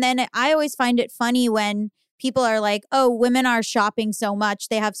 and then I always find it funny when people are like, oh, women are shopping so much.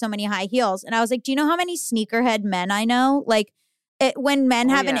 They have so many high heels. And I was like, do you know how many sneakerhead men I know? Like, when men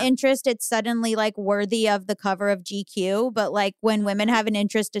have an interest, it's suddenly like worthy of the cover of GQ. But like when women have an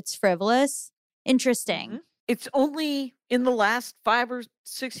interest, it's frivolous. Interesting. Mm-hmm. It's only in the last 5 or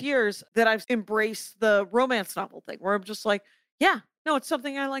 6 years that I've embraced the romance novel thing where I'm just like, yeah, no, it's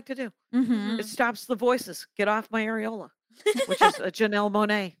something I like to do. Mm-hmm. It stops the voices. Get off my areola, which is a Janelle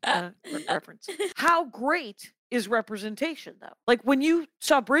Monáe reference. How great is representation, though? Like when you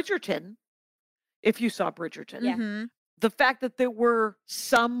saw Bridgerton, if you saw Bridgerton, Yeah. Mm-hmm. the fact that there were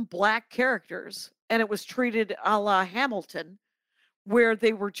some Black characters and it was treated a la Hamilton, where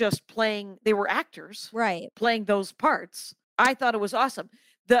they were just they were actors Right. playing those parts. I thought it was awesome.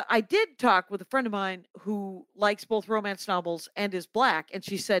 I did talk with a friend of mine who likes both romance novels and is Black, and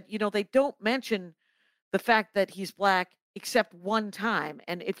she said, they don't mention the fact that he's Black except one time,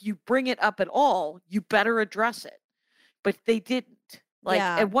 and if you bring it up at all, you better address it. But they didn't. Like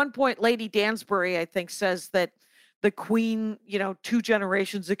Yeah. at one point, Lady Dansbury, I think, says that the Queen, 2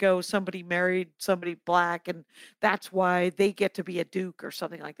 generations ago, somebody married somebody Black, and that's why they get to be a duke or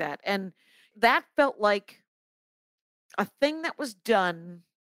something like that. And that felt like a thing that was done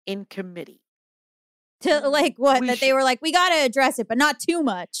in committee. To like what? We That they were like, we got to address it, but not too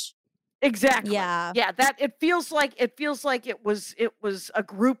much. Exactly. Yeah. Yeah. That it feels like it was a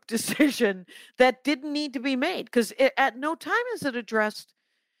group decision that didn't need to be made because at no time is it addressed.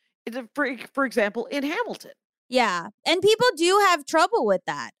 For example, in Hamilton. Yeah. And people do have trouble with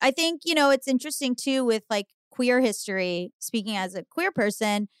that. I think, it's interesting too with like queer history, speaking as a queer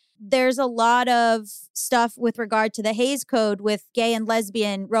person, there's a lot of stuff with regard to the Hays Code with gay and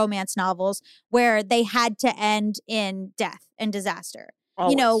lesbian romance novels where they had to end in death and disaster.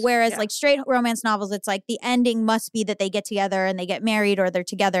 Always. Whereas Yeah. like straight romance novels, it's like the ending must be that they get together and they get married or they're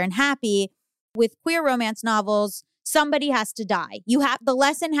together and happy. With queer romance novels, somebody has to die. The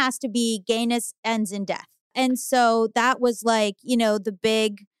lesson has to be gayness ends in death. And so that was like, the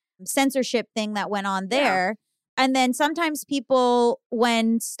big censorship thing that went on there. And then sometimes people,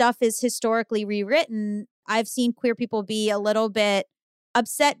 when stuff is historically rewritten, I've seen queer people be a little bit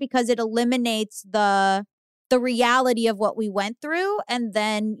upset because it eliminates the reality of what we went through. And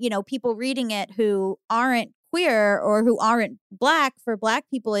then, people reading it who aren't queer or who aren't Black, for Black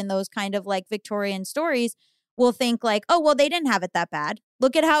people in those kind of like Victorian stories, will think like, oh, well, they didn't have it that bad.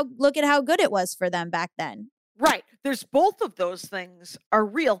 Look at how good it was for them back then. Right. There's both of those things are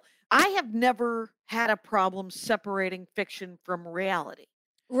real. I have never had a problem separating fiction from reality.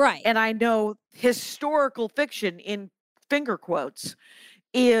 Right. And I know historical fiction, in finger quotes,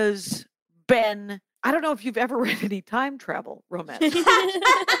 is been I don't know if you've ever read any time travel romance.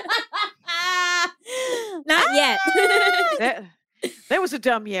 Not yet. that, that was a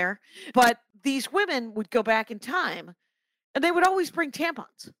dumb year. But these women would go back in time and they would always bring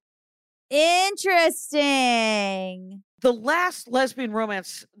tampons. Interesting. The last lesbian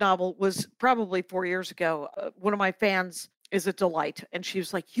romance novel was probably 4 years ago. One of my fans is a delight. And she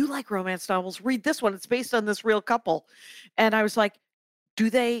was like, you like romance novels? Read this one. It's based on this real couple. And I was like, do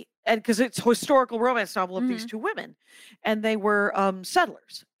they? And because it's a historical romance novel of these two women. And they were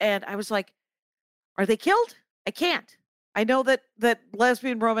settlers. And I was like, are they killed? I can't. I know that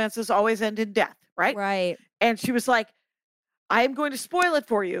lesbian romances always end in death, right? Right. And she was like, I am going to spoil it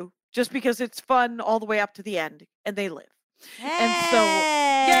for you just because it's fun all the way up to the end. And they live.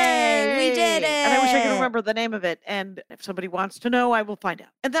 Hey, we did it. And I wish I could remember the name of it. And if somebody wants to know, I will find out.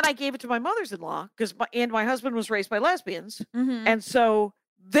 And then I gave it to my mother's-in-law because my husband was raised by lesbians. Mhm. And so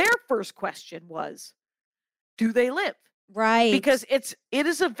their first question was, do they live? Right. Because it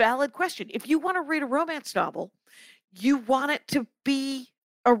is a valid question. If you want to read a romance novel, you want it to be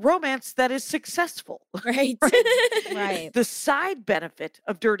a romance that is successful. Right. Right. The side benefit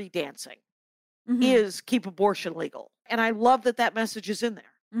of Dirty Dancing Mhm. is keep abortion legal. And I love that message is in there.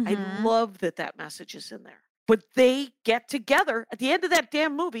 I Mhm. love that message is in there. But they get together at the end of that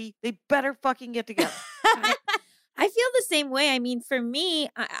damn movie. They better fucking get together. I feel the same way. I mean, for me,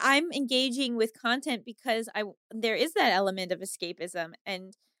 I'm engaging with content because there is that element of escapism,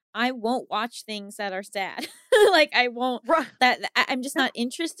 and I won't watch things that are sad. Like I won't. Right. I'm just not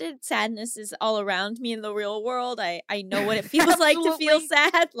interested. Sadness is all around me in the real world. I know what it feels like to feel Absolutely.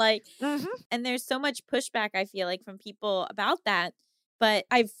 sad. Like, Mhm. and there's so much pushback, I feel like, from people about that. But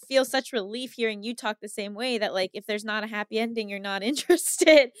I feel such relief hearing you talk the same way, that like if there's not a happy ending, you're not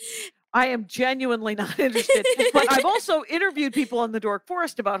interested. I am genuinely not interested. But I've also interviewed people on the Dork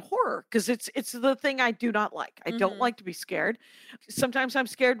Forest about horror because it's the thing I do not like. I don't Mhm. like to be scared. Sometimes I'm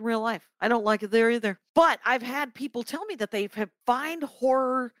scared in real life. I don't like it there either. But I've had people tell me that they find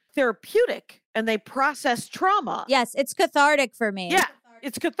horror therapeutic and they process trauma. Yes, it's cathartic for me. Yeah,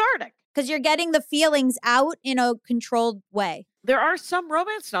 it's cathartic. Because you're getting the feelings out in a controlled way. There are some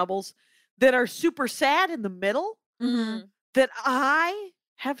romance novels that are super sad in the middle Mhm. that I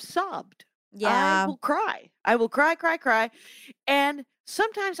have sobbed. Yeah. I will cry. I will cry. And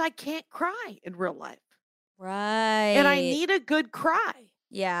sometimes I can't cry in real life. Right. And I need a good cry.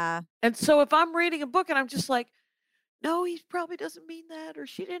 Yeah. And so if I'm reading a book and I'm just like, no, he probably doesn't mean that, or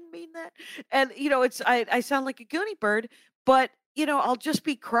she didn't mean that. And, I sound like a Goonie bird, but, I'll just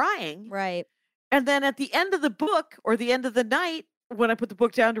be crying. Right. And then at the end of the book or the end of the night, when I put the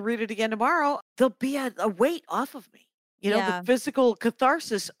book down to read it again tomorrow, there'll be a weight off of me. Yeah. The physical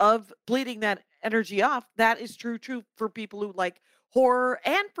catharsis of bleeding that energy off. That is true for people who like horror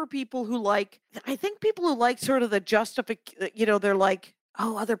and for people who I think people who like sort of the they're like,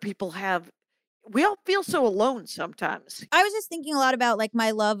 oh, other people we all feel so alone sometimes. I was just thinking a lot about like my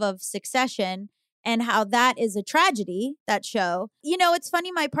love of Succession and how that is a tragedy, that show. It's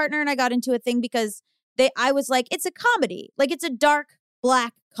funny, my partner and I got into a thing because I was like, it's a comedy. Like it's a dark,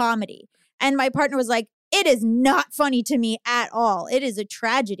 black comedy. And my partner was like, it is not funny to me at all. It is a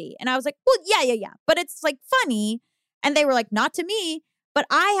tragedy. And I was like, well, yeah. But it's like funny. And they were like, not to me. But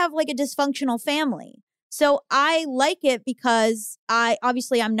I have like a dysfunctional family. So I like it because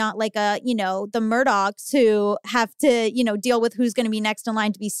I'm not like the Murdochs who have to, deal with who's going to be next in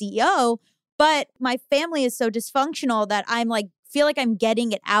line to be CEO. But my family is so dysfunctional that I'm like, feel like I'm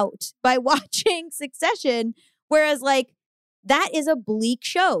getting it out by watching Succession. Whereas like, that is a bleak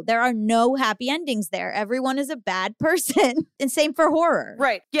show. There are no happy endings there. Everyone is a bad person. And same for horror.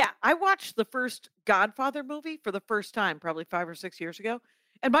 Right. Yeah. I watched the first Godfather movie for the first time, probably 5 or 6 years ago.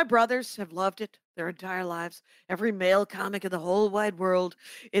 And my brothers have loved it their entire lives. Every male comic in the whole wide world,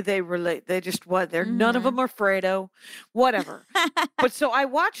 they relate. They just none of them are Fredo, whatever. But so I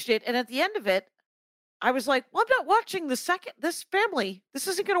watched it. And at the end of it, I was like, well, I'm not watching this family. This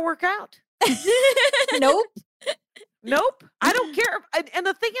isn't going to work out. Nope. Nope. I don't care. And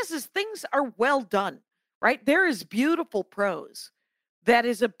the thing is things are well done, right? There is beautiful prose that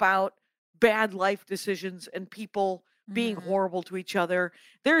is about bad life decisions and people being horrible to each other.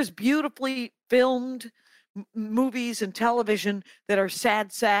 There's beautifully filmed movies and television that are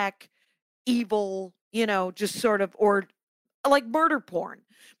sad sack, evil, just sort of, or like murder porn.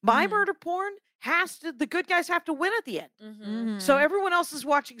 My murder porn the good guys have to win at the end. Mhm. So everyone else is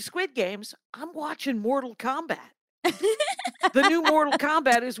watching Squid Games. I'm watching Mortal Kombat. The new Mortal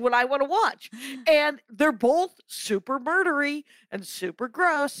Kombat is what I want to watch. And they're both super murdery and super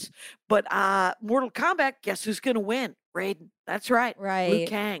gross. But Mortal Kombat, guess who's going to win? Raiden. That's right. Right. Liu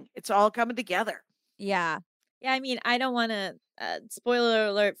Kang. It's all coming together. Yeah. Yeah, I mean, I don't want to spoiler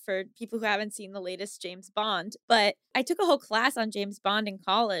alert for people who haven't seen the latest James Bond, but I took a whole class on James Bond in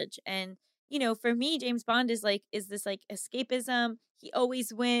college, and for me, James Bond is this like escapism. He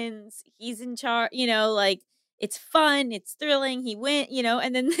always wins. He's in charge. Like it's fun. It's thrilling. He win.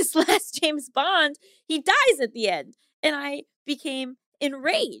 And then this last James Bond, he dies at the end, and I became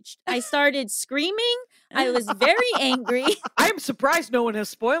enraged. I started screaming. I was very angry. I'm surprised no one has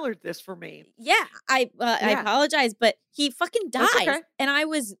spoiled this for me. Yeah, I apologize, but he fucking dies, That's okay. and I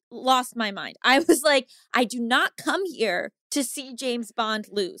was lost my mind. I was like, I do not come here to see James Bond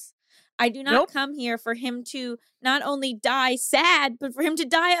lose. I do not Nope. come here for him to not only die sad, but for him to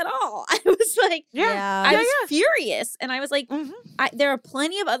die at all. I was like, Yeah. I was furious, and I was like, Mhm. there are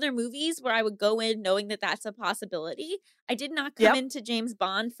plenty of other movies where I would go in knowing that that's a possibility. I did not come Yep. into James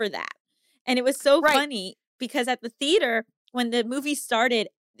Bond for that. And it was so Right. funny because at the theater, when the movie started,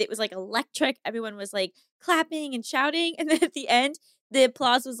 it was like electric. Everyone was like clapping and shouting. And then at the end, the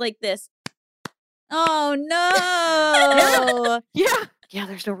applause was like this. Oh no. Yeah. Yeah,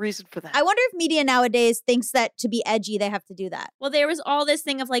 there's no reason for that. I wonder if media nowadays thinks that to be edgy, they have to do that. Well, there was all this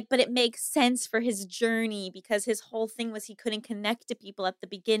thing of like, but it makes sense for his journey because his whole thing was he couldn't connect to people at the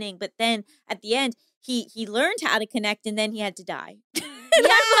beginning. But then at the end, he learned how to connect and then he had to die. And I'm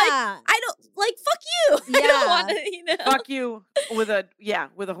like, I don't like fuck you. I don't Yeah. want to, Fuck you with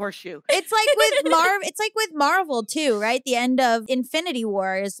a horseshoe. It's like with it's like with Marvel too, right? The end of Infinity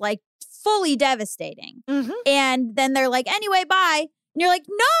War is like fully devastating. Mhm. And then they're like, anyway, bye. And you're like,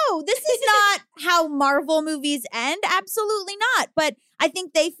 no, this is not how Marvel movies end. Absolutely not. But I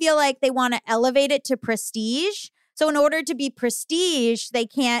think they feel like they want to elevate it to prestige. So in order to be prestige, they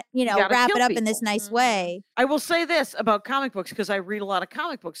can't, gotta wrap kill it up in this people. nice Mhm. way. I will say this about comic books because I read a lot of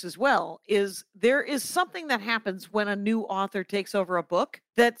comic books as well, is there is something that happens when a new author takes over a book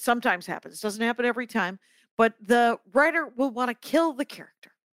that sometimes happens. Doesn't happen every time, but the writer will want to kill the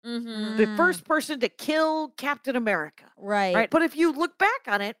character. Mm-hmm. The first person to kill Captain America. Right. Right. But if you look back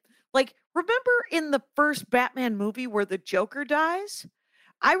on it, like, remember in the first Batman movie where the Joker dies?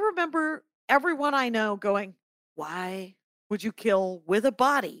 I remember everyone I know going, why would you kill with a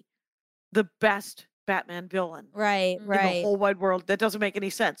body the best Batman villain Right. in Right. the whole wide world? That doesn't make any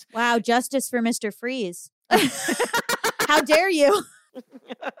sense. Wow. Justice for Mr. Freeze. How dare you?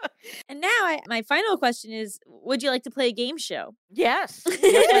 And now my final question is, would you like to play a game show? Yes.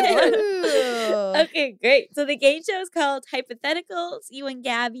 Yes, I would. Ooh. Okay, great. So the game show is called Hypotheticals. You and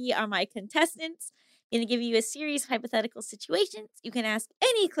Gabby are my contestants. I'm going to give you a series of hypothetical situations. You can ask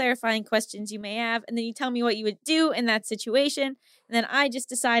any clarifying questions you may have, and then you tell me what you would do in that situation. And then I just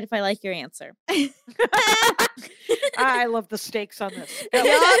decide if I like your answer. I love the stakes on this.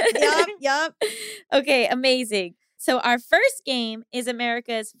 Yup. Okay, amazing. So our first game is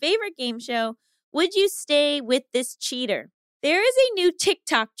America's favorite game show, Would You Stay With This Cheater? There is a new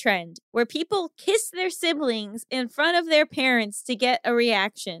TikTok trend where people kiss their siblings in front of their parents to get a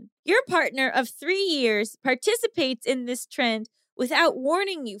reaction. Your partner of 3 years participates in this trend without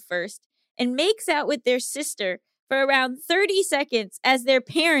warning you first and makes out with their sister for around 30 seconds as their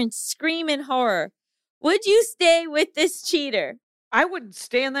parents scream in horror. Would you stay with this cheater? I wouldn't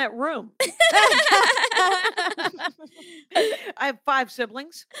stay in that room. I have 5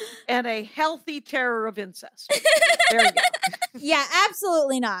 siblings and a healthy terror of incest. There you go. Yeah,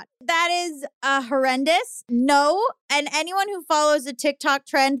 absolutely not. That is horrendous. No. And anyone who follows a TikTok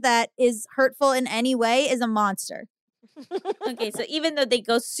trend that is hurtful in any way is a monster. Okay, so even though they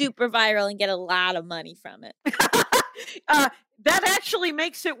go super viral and get a lot of money from it. That actually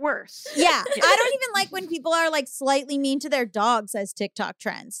makes it worse. Yeah. I don't even like when people are like slightly mean to their dogs as TikTok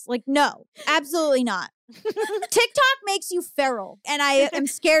trends. Like, no, absolutely not. TikTok makes you feral, and I am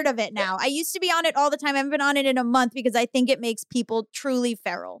scared of it now. I used to be on it all the time. I haven't been on it in a month because I think it makes people truly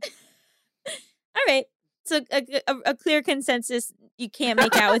feral. All right. So a clear consensus, you can't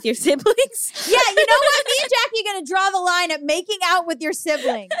make out with your siblings. Yeah, you know what? Me and Jackie are going to draw the line at making out with your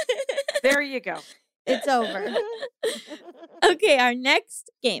sibling. There you go. It's over. Okay, our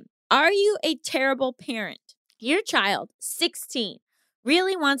next game. Are you a terrible parent? Your child, 16,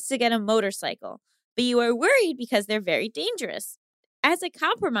 really wants to get a motorcycle, but you are worried because they're very dangerous. As a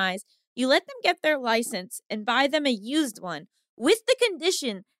compromise, you let them get their license and buy them a used one with the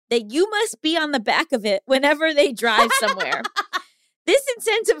condition that you must be on the back of it whenever they drive somewhere. This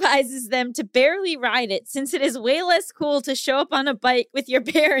incentivizes them to barely ride it since it is way less cool to show up on a bike with your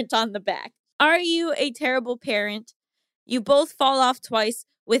parent on the back. Are you a terrible parent? You both fall off twice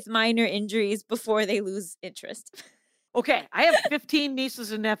with minor injuries before they lose interest. Okay, I have 15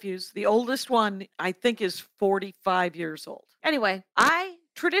 nieces and nephews. The oldest one, I think, is 45 years old. Anyway, I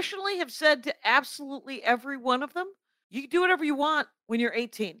traditionally have said to absolutely every one of them, you can do whatever you want when you're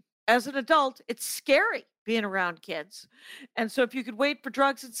 18. As an adult, it's scary being around kids. And so if you could wait for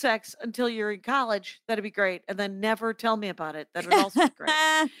drugs and sex until you're in college, that'd be great. And then never tell me about it. That would also be great.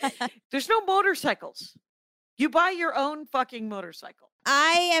 There's no motorcycles. You buy your own fucking motorcycle.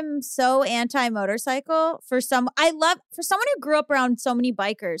 I am so anti-motorcycle for someone who grew up around so many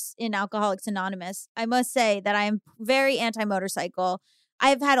bikers in Alcoholics Anonymous. I must say that I am very anti-motorcycle.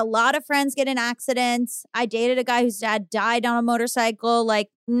 I've had a lot of friends get in accidents. I dated a guy whose dad died on a motorcycle. Like,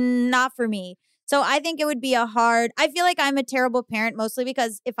 not for me. So I think it would be I feel like I'm a terrible parent mostly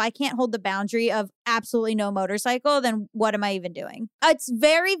because if I can't hold the boundary of absolutely no motorcycle, then what am I even doing? It's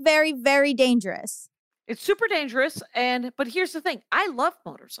very, very, very dangerous. It's super dangerous. But here's the thing. I love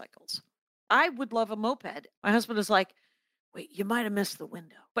motorcycles. I would love a moped. My husband is like, wait, you might have missed the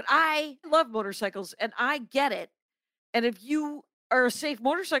window. But I love motorcycles and I get it. And if you are a safe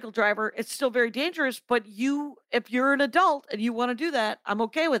motorcycle driver, it's still very dangerous. But if you're an adult and you want to do that, I'm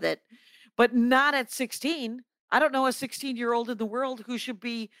okay with it. But not at 16. I don't know a 16-year-old in the world who should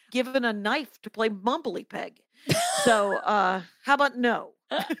be given a knife to play mumbly peg. So how about no?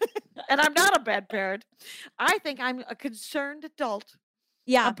 And I'm not a bad parent. I think I'm a concerned adult.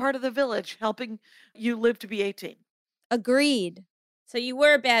 Yeah. I'm part of the village helping you live to be 18. Agreed. So you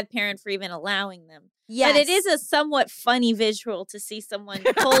were a bad parent for even allowing them. Yes. But it is a somewhat funny visual to see someone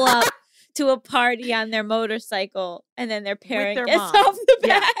pull up to a party on their motorcycle and then their parent their gets mom. off the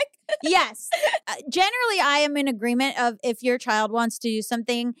Yeah. back. Yes. Generally, I am in agreement of if your child wants to do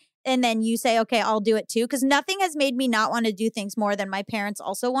something and then you say, okay, I'll do it too. Because nothing has made me not want to do things more than my parents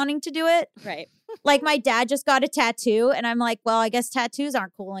also wanting to do it. Right. Like my dad just got a tattoo and I'm like, well, I guess tattoos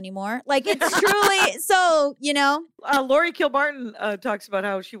aren't cool anymore. Like it's truly so, Lori Kilmartin talks about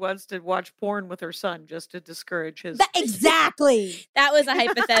how she wants to watch porn with her son just to discourage his. Exactly. That was a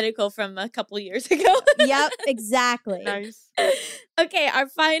hypothetical from a couple years ago. Yep, exactly. Nice. Okay, our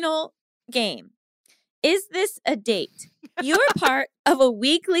final game. Is this a date? You're part of a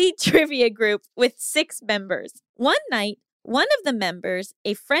weekly trivia group with 6 members. One night, one of the members,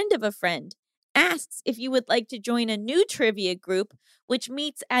 a friend of a friend, asks if you would like to join a new trivia group, which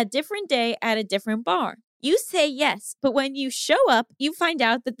meets a different day at a different bar. You say yes, but when you show up, you find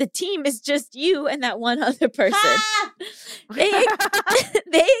out that the team is just you and that one other person. Ah!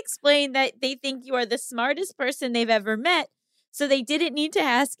 They explain that they think you are the smartest person they've ever met, so they didn't need to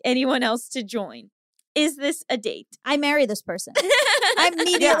ask anyone else to join. Is this a date? I marry this person. I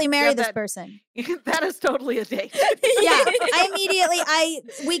immediately marry this that- person. That is totally a date. Yeah,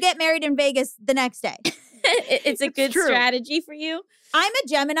 we get married in Vegas the next day. It's a good true. strategy for you. I'm a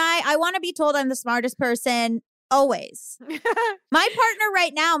Gemini. I want to be told I'm the smartest person always. My partner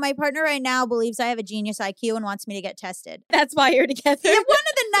right now believes I have a genius IQ and wants me to get tested. That's why you're together. It's one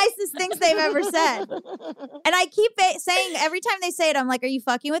of the nicest things they've ever said. And I keep saying, every time they say it, I'm like, are you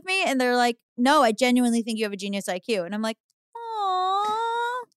fucking with me? And they're like, no, I genuinely think you have a genius IQ. And I'm like,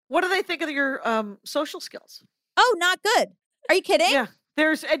 aww. What do they think of your social skills? Oh, not good. Are you kidding? Yeah.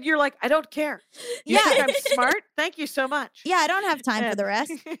 And you're like, I don't care. You Yeah. think I'm smart? Thank you so much. Yeah, I don't have time for the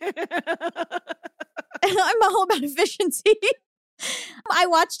rest. I'm all about efficiency. I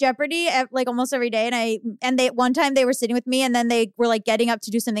watch Jeopardy like almost every day, and they one time they were sitting with me, and then they were like getting up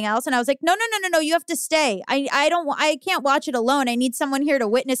to do something else, and I was like, no, you have to stay. I can't watch it alone. I need someone here to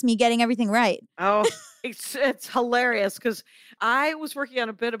witness me getting everything right. Oh, it's hilarious because I was working on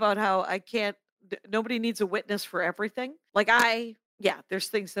a bit about how nobody needs a witness for everything. Like there's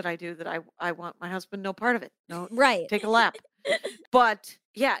things that I do that I want my husband no part of it. No, Right. take a lap. But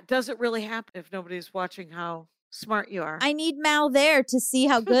yeah, does it really happen if nobody's watching how smart you are? I need Mal there to see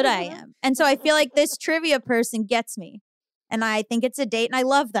how good I am, and so I feel like this trivia person gets me, and I think it's a date, and I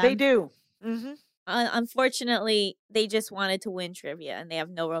love them. They do. Mm-hmm. Unfortunately, they just wanted to win trivia and they have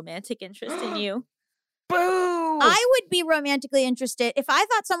no romantic interest in you. Boo! I would be romantically interested. If I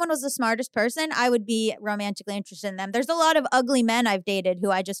thought someone was the smartest person, I would be romantically interested in them. There's a lot of ugly men I've dated who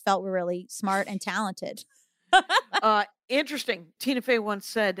I just felt were really smart and talented. Interesting. Tina Fey once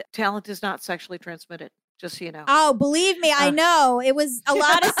said, talent is not sexually transmitted. Just so you know. Oh, believe me, I know. It was a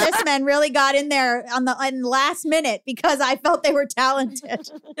lot of cis men really got in there in the last minute because I felt they were talented.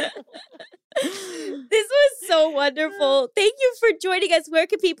 This was so wonderful. Thank you for joining us. Where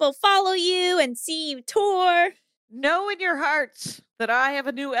can people follow you and see you tour? Know in your hearts that I have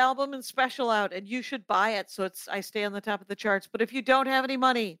a new album and special out, and you should buy it so I stay on the top of the charts. But if you don't have any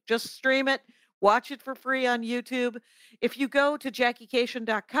money, just stream it. Watch it for free on YouTube. If you go to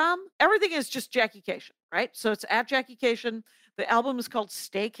JackieCation.com, everything is just Jackie Cation, right? So it's at Jackie Cation. The album is called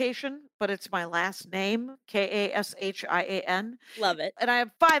Staycation, but it's my last name, Kashian. Love it. And I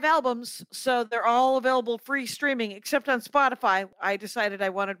have 5 albums, so they're all available free streaming, except on Spotify. I decided I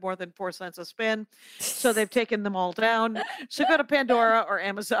wanted more than 4 cents a spin, so they've taken them all down. So go to Pandora or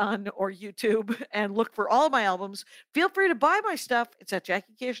Amazon or YouTube and look for all my albums. Feel free to buy my stuff. It's at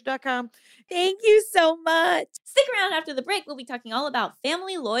JackieCash.com. Thank you so much. Stick around after the break. We'll be talking all about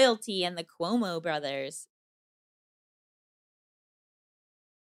family loyalty and the Cuomo brothers.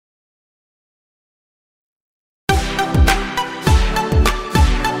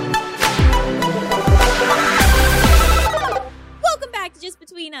 Welcome back to Just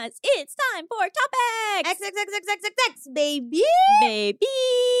Between Us. It's time for topics. XXXXXX, baby. Baby.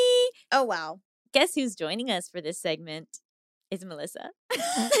 Oh, wow. Guess who's joining us for this segment? It's Melissa.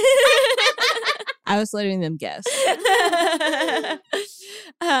 I was letting them guess. What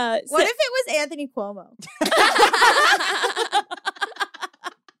if it was Anthony Cuomo?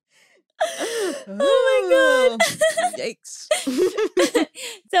 Oh my God. Yikes.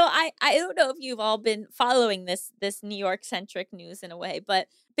 So I don't know if you've all been following this New York centric news in a way, but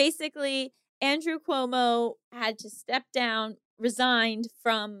basically Andrew Cuomo had to step down, resigned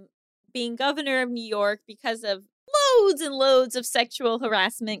from being governor of New York because of loads and loads of sexual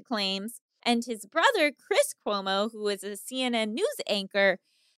harassment claims. And his brother, Chris Cuomo, who is a CNN news anchor,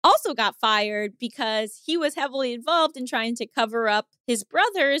 also got fired because he was heavily involved in trying to cover up his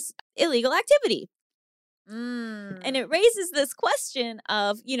brother's illegal activity. And it raises this question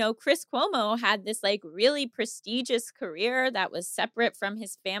of, Chris Cuomo had this like really prestigious career that was separate from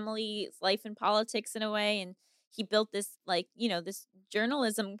his family's life and politics in a way. And he built this this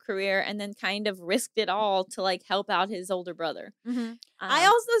journalism career and then kind of risked it all to like help out his older brother. I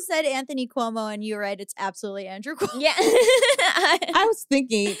also said Anthony Cuomo, and you're right. It's absolutely Andrew Cuomo. Yeah. I was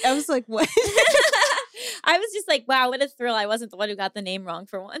thinking, I was like, what? I was just like, wow, what a thrill. I wasn't the one who got the name wrong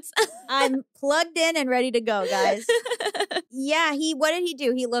for once. I'm plugged in and ready to go, guys. Yeah, what did he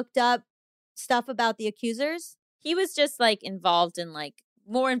do? He looked up stuff about the accusers. He was just like involved in like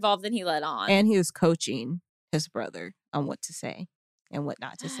more involved than he let on. And he was coaching his brother on what to say and what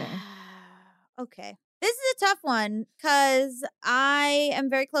not to say. Okay. This is a tough one because I am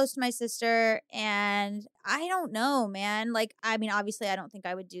very close to my sister and I don't know, man. Like, I mean, obviously I don't think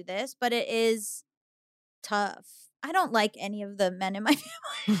I would do this, but it is tough. I don't like any of the men in my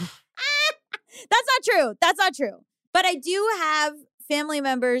family. That's not true. That's not true. But I do have family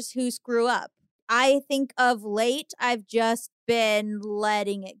members who screw up. I think of late, I've just been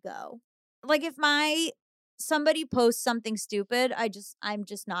letting it go. Like if somebody posts something stupid, I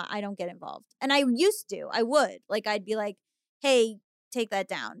don't get involved. And I used to, I would. Like I'd be like, hey, take that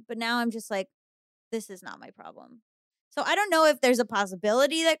down. But now I'm just like, this is not my problem. So I don't know if there's a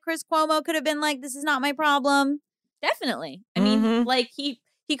possibility that Chris Cuomo could have been like, this is not my problem. Definitely. I mean, like he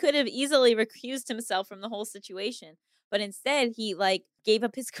could have easily recused himself from the whole situation. But instead, he like gave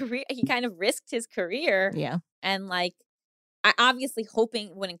up his career. He kind of risked his career. Yeah. And like, I obviously hoping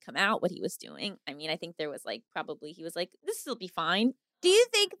it wouldn't come out what he was doing. I mean, I think there was like probably he was like, this will be fine. Do you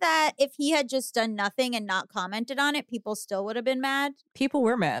think that if he had just done nothing and not commented on it, people still would have been mad? People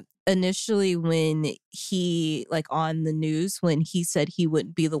were mad. Initially, when he, like on the news, when he said he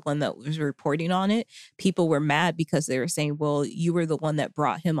wouldn't be the one that was reporting on it, people were mad because they were saying, well, you were the one that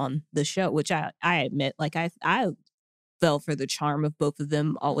brought him on the show, which I admit, like I fell for the charm of both of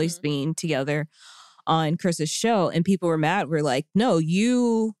them always being together on Chris's show. And people were mad. We're like, no,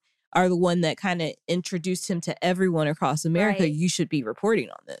 you are the one that kind of introduced him to everyone across America. Right. You should be reporting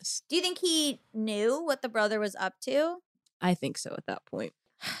on this. Do you think he knew what the brother was up to? I think so at that point.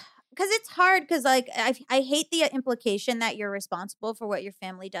 Because it's hard because, like, I hate the implication that you're responsible for what your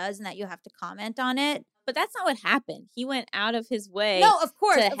family does and that you have to comment on it. But that's not what happened. He went out of his way No, of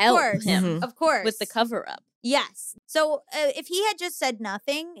course, to of help course, him of course. with the cover up. Yes. So if he had just said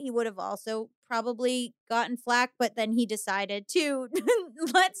nothing, he would have also probably gotten flack. But then he decided to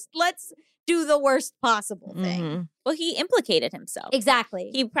let's do the worst possible thing. Well, he implicated himself. Exactly.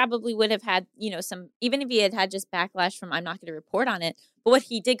 He probably would have had, some, even if he had just backlash from I'm not going to report on it, but what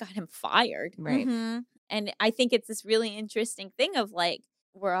he did got him fired. Right. And I think it's this really interesting thing of like,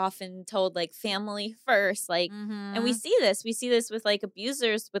 we're often told like family first, like, and we see this with like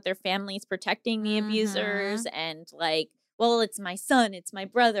abusers with their families protecting the abusers and like, well, it's my son, it's my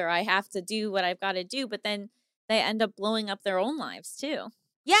brother, I have to do what I've got to do. But then they end up blowing up their own lives too.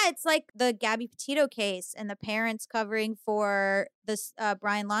 Yeah, it's like the Gabby Petito case and the parents covering for this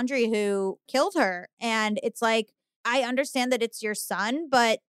Brian Laundrie who killed her. And it's like, I understand that it's your son,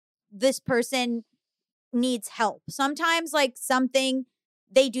 but this person needs help. Sometimes like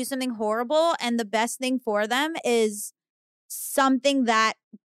they do something horrible and the best thing for them is something that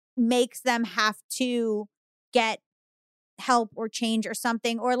makes them have to get help or change or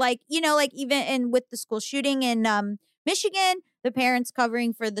something. Or like, like even with the school shooting in Michigan, the parents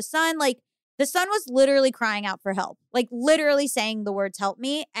covering for the son, like the son was literally crying out for help, like literally saying the words "help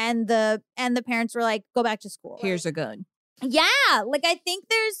me," and the parents were like, "Go back to school. Here's a gun. Yeah, like I think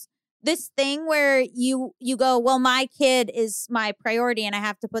there's this thing where you go, well, my kid is my priority and I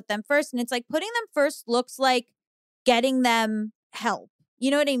have to put them first, and it's like putting them first looks like getting them help.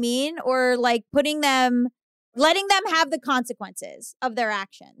 You know what I mean? Or like letting them have the consequences of their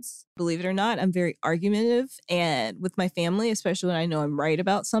actions. Believe it or not, I'm very argumentative, and with my family, especially when I know I'm right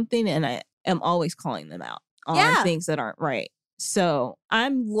about something, and I am always calling them out on things that aren't right. So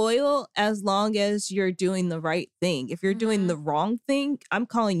I'm loyal as long as you're doing the right thing. If you're doing the wrong thing, I'm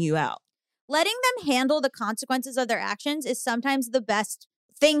calling you out. Letting them handle the consequences of their actions is sometimes the best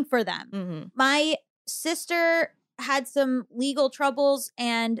thing for them. My sister had some legal troubles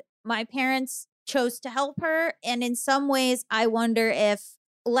and my parents chose to help her. And in some ways, I wonder if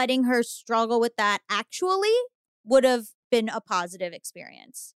letting her struggle with that actually would have been a positive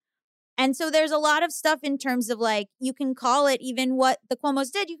experience. And so there's a lot of stuff in terms of like, you can call it even what the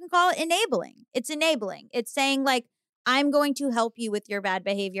Cuomos did, you can call it enabling. It's enabling. It's saying like, I'm going to help you with your bad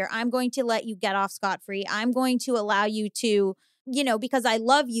behavior. I'm going to let you get off scot-free. I'm going to allow you to, because I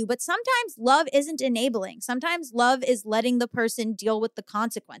love you. But sometimes love isn't enabling. Sometimes love is letting the person deal with the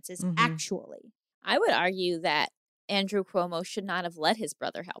consequences, actually. I would argue that Andrew Cuomo should not have let his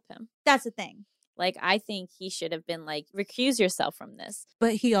brother help him. That's the thing. Like, I think he should have been like, recuse yourself from this.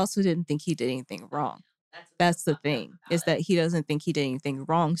 But he also didn't think he did anything wrong. That's the thing, is that he doesn't think he did anything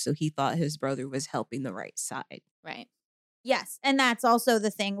wrong. So he thought his brother was helping the right side. Right. Yes. And that's also the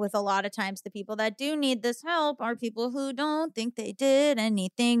thing with a lot of times the people that do need this help are people who don't think they did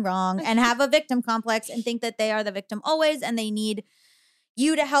anything wrong and have a victim complex and think that they are the victim always and they need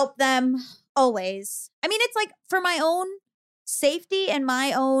you to help them always. I mean, it's like for my own safety and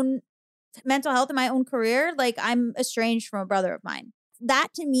my own mental health and my own career, like I'm estranged from a brother of mine. That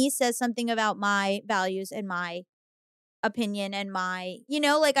to me says something about my values and my opinion and my,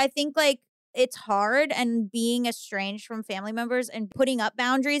 like I think like it's hard and being estranged from family members and putting up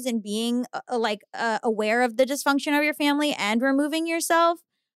boundaries and being aware of the dysfunction of your family and removing yourself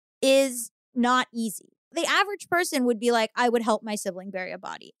is not easy. The average person would be like, I would help my sibling bury a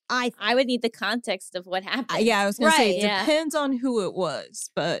body. I would need the context of what happened. Yeah, I was going to say, it yeah. depends on who it was,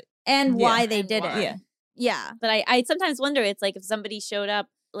 but. And why they And did why. it. Yeah. But I sometimes wonder, it's like if somebody showed up,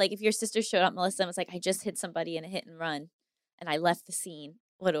 like if your sister showed up, Melissa, and was like, I just hit somebody in a hit and run and I left the scene.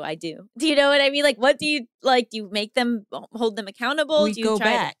 What do I do? Do you know what I mean? Like, what do you, like, do you make them, hold them accountable? We do you go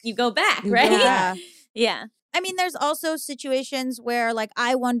try back. You go back, You right? go Yeah. Yeah. I mean, there's also situations where like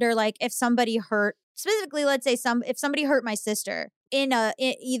I wonder like if somebody hurt, specifically, let's say if somebody hurt my sister in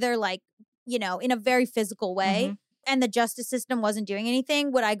either like, in a very physical way and the justice system wasn't doing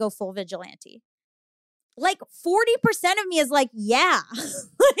anything, would I go full vigilante? Like 40% of me is like, yeah.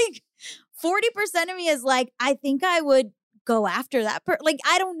 Like 40% of me is like, I think I would go after that. Like,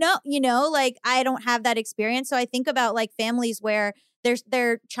 I don't know, like I don't have that experience. So I think about like families where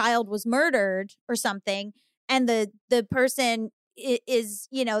their child was murdered or something. And the person is,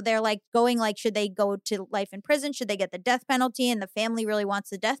 they're like going like, should they go to life in prison? Should they get the death penalty? And the family really wants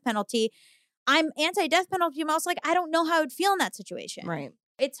the death penalty. I'm anti-death penalty. I'm also like, I don't know how I would feel in that situation. Right.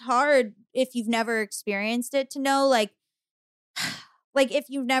 It's hard if you've never experienced it to know, like if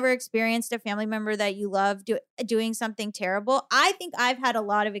you've never experienced a family member that you love doing something terrible. I think I've had a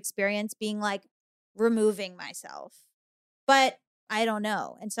lot of experience being like removing myself, but I don't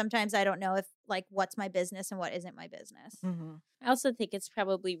know. And sometimes I don't know if like what's my business and what isn't my business. I also think it's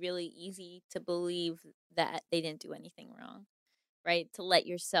probably really easy to believe that they didn't do anything wrong, right? To let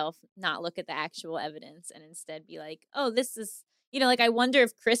yourself not look at the actual evidence and instead be like, oh, this is, like I wonder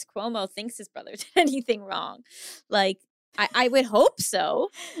if Chris Cuomo thinks his brother did anything wrong. Like, I would hope so.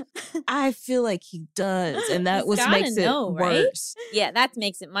 I feel like he does. And that He's gotta makes it know, right? worse. Yeah, that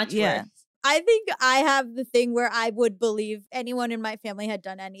makes it much Yeah. worse. I think I have the thing where I would believe anyone in my family had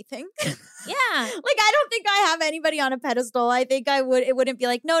done anything. Yeah. Like, I don't think I have anybody on a pedestal. I think it wouldn't be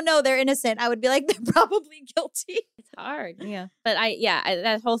like, no, they're innocent. I would be like, they're probably guilty. It's hard. Yeah. But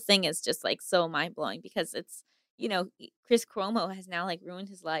that whole thing is just like so mind blowing because it's, Chris Cuomo has now like ruined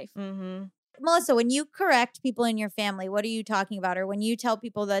his life. Melissa, when you correct people in your family, what are you talking about? Or when you tell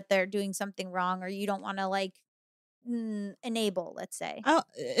people that they're doing something wrong or you don't want to like enable, let's say.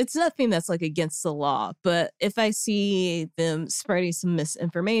 It's nothing that's like against the law, but if I see them spreading some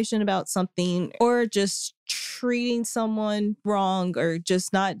misinformation about something or just treating someone wrong or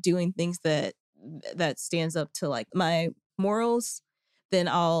just not doing things that stands up to like my morals, then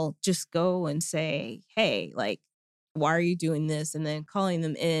I'll just go and say, hey, like, why are you doing this? And then calling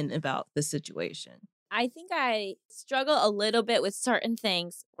them in about the situation. I think I struggle a little bit with certain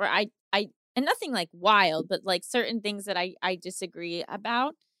things where I and nothing like wild, but like certain things that I disagree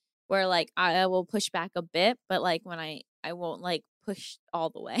about, where like I will push back a bit, but like when I won't like push all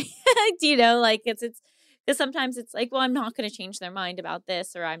the way. Do you know, like it's because sometimes it's like, well, I'm not going to change their mind about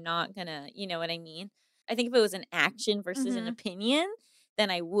this, or I'm not going to, you know what I mean? I think if it was an action versus an opinion,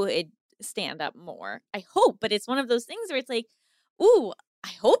 then I would stand up more. I hope, but it's one of those things where it's like, ooh,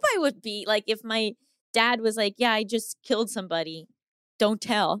 I hope I would be like, if my dad was like, yeah, I just killed somebody, don't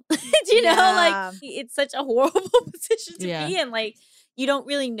tell. Do you know, like it's such a horrible position to be in. Like you don't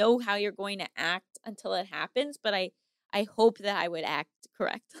really know how you're going to act until it happens, but I hope that I would act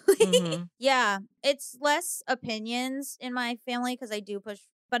correctly. Yeah, it's less opinions in my family because I do push,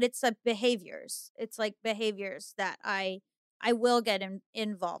 but it's behaviors. It's like behaviors that I will get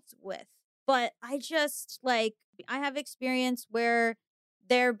involved with. But I just like, I have experience where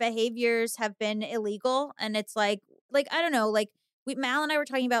their behaviors have been illegal, and it's like I don't know, like Mal and I were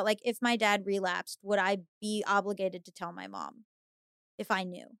talking about like if my dad relapsed, would I be obligated to tell my mom if I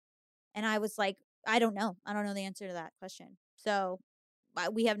knew? And I was like, I don't know. I don't know the answer to that question. So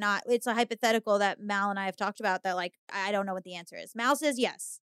we have not, it's a hypothetical that Mal and I have talked about that like, I don't know what the answer is. Mal says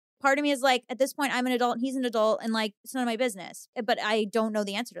yes. Part of me is like, at this point, I'm an adult and he's an adult and like, it's none of my business. But I don't know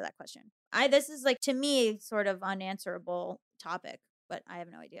the answer to that question. This is like, to me, sort of unanswerable topic, but I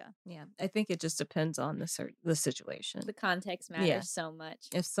have no idea. Yeah, I think it just depends on the situation. The context matters so much.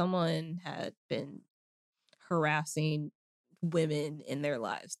 If someone had been harassing women in their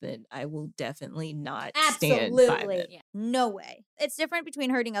lives, then I will definitely not stand by it. Yeah. No way. It's different between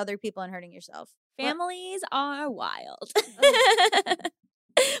hurting other people and hurting yourself. Families are wild. But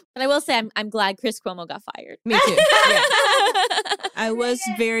I will say I'm glad Chris Cuomo got fired. Me too. Yeah. I was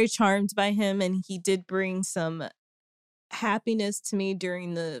very charmed by him, and he did bring some happiness to me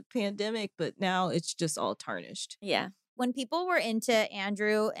during the pandemic, but now it's just all tarnished. Yeah. When people were into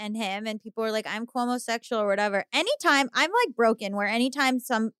Andrew and him and people were like, I'm Cuomo-sexual or whatever, anytime, I'm like broken, where anytime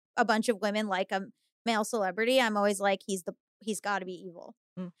a bunch of women like a male celebrity, I'm always like, he's got to be evil.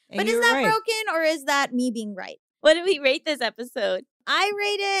 But is that broken, or is that me being right? What did we rate this episode? I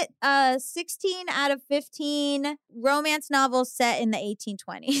rate it 16 out of 15 romance novels set in the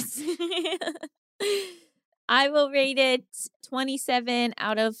 1820s. I will rate it 27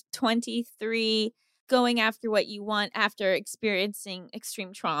 out of 23, going after what you want after experiencing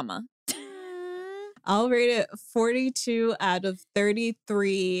extreme trauma. I'll rate it 42 out of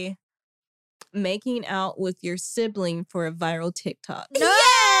 33, making out with your sibling for a viral TikTok. No!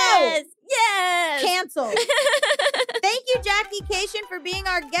 Yes! Canceled. Thank you, Jackie Cation, for being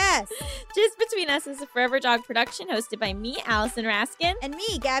our guest. Just Between Us is a Forever Dog production hosted by me, Allison Raskin. And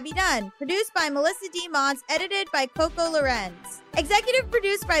me, Gabby Dunn. Produced by Melissa D. Mons. Edited by Coco Lorenz. Executive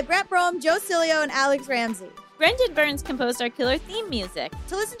produced by Brett Brougham, Joe Cilio, and Alex Ramsey. Brendan Burns composed our killer theme music.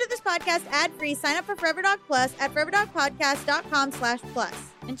 To listen to this podcast ad-free, sign up for Forever Dog Plus at foreverdogpodcast.com/plus.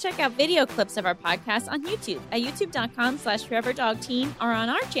 And check out video clips of our podcast on YouTube at youtube.com/foreverdogteen or on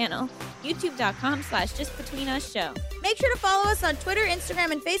our channel, youtube.com/justbetweenusshow. Make sure to follow us on Twitter,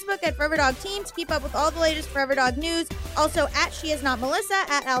 Instagram, and Facebook at Forever Dog Team to keep up with all the latest Forever Dog news. Also at She Is Not Melissa,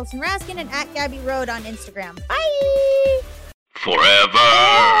 at Allison Raskin, and at Gabby Road on Instagram. Bye!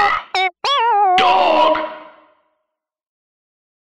 Forever Dog.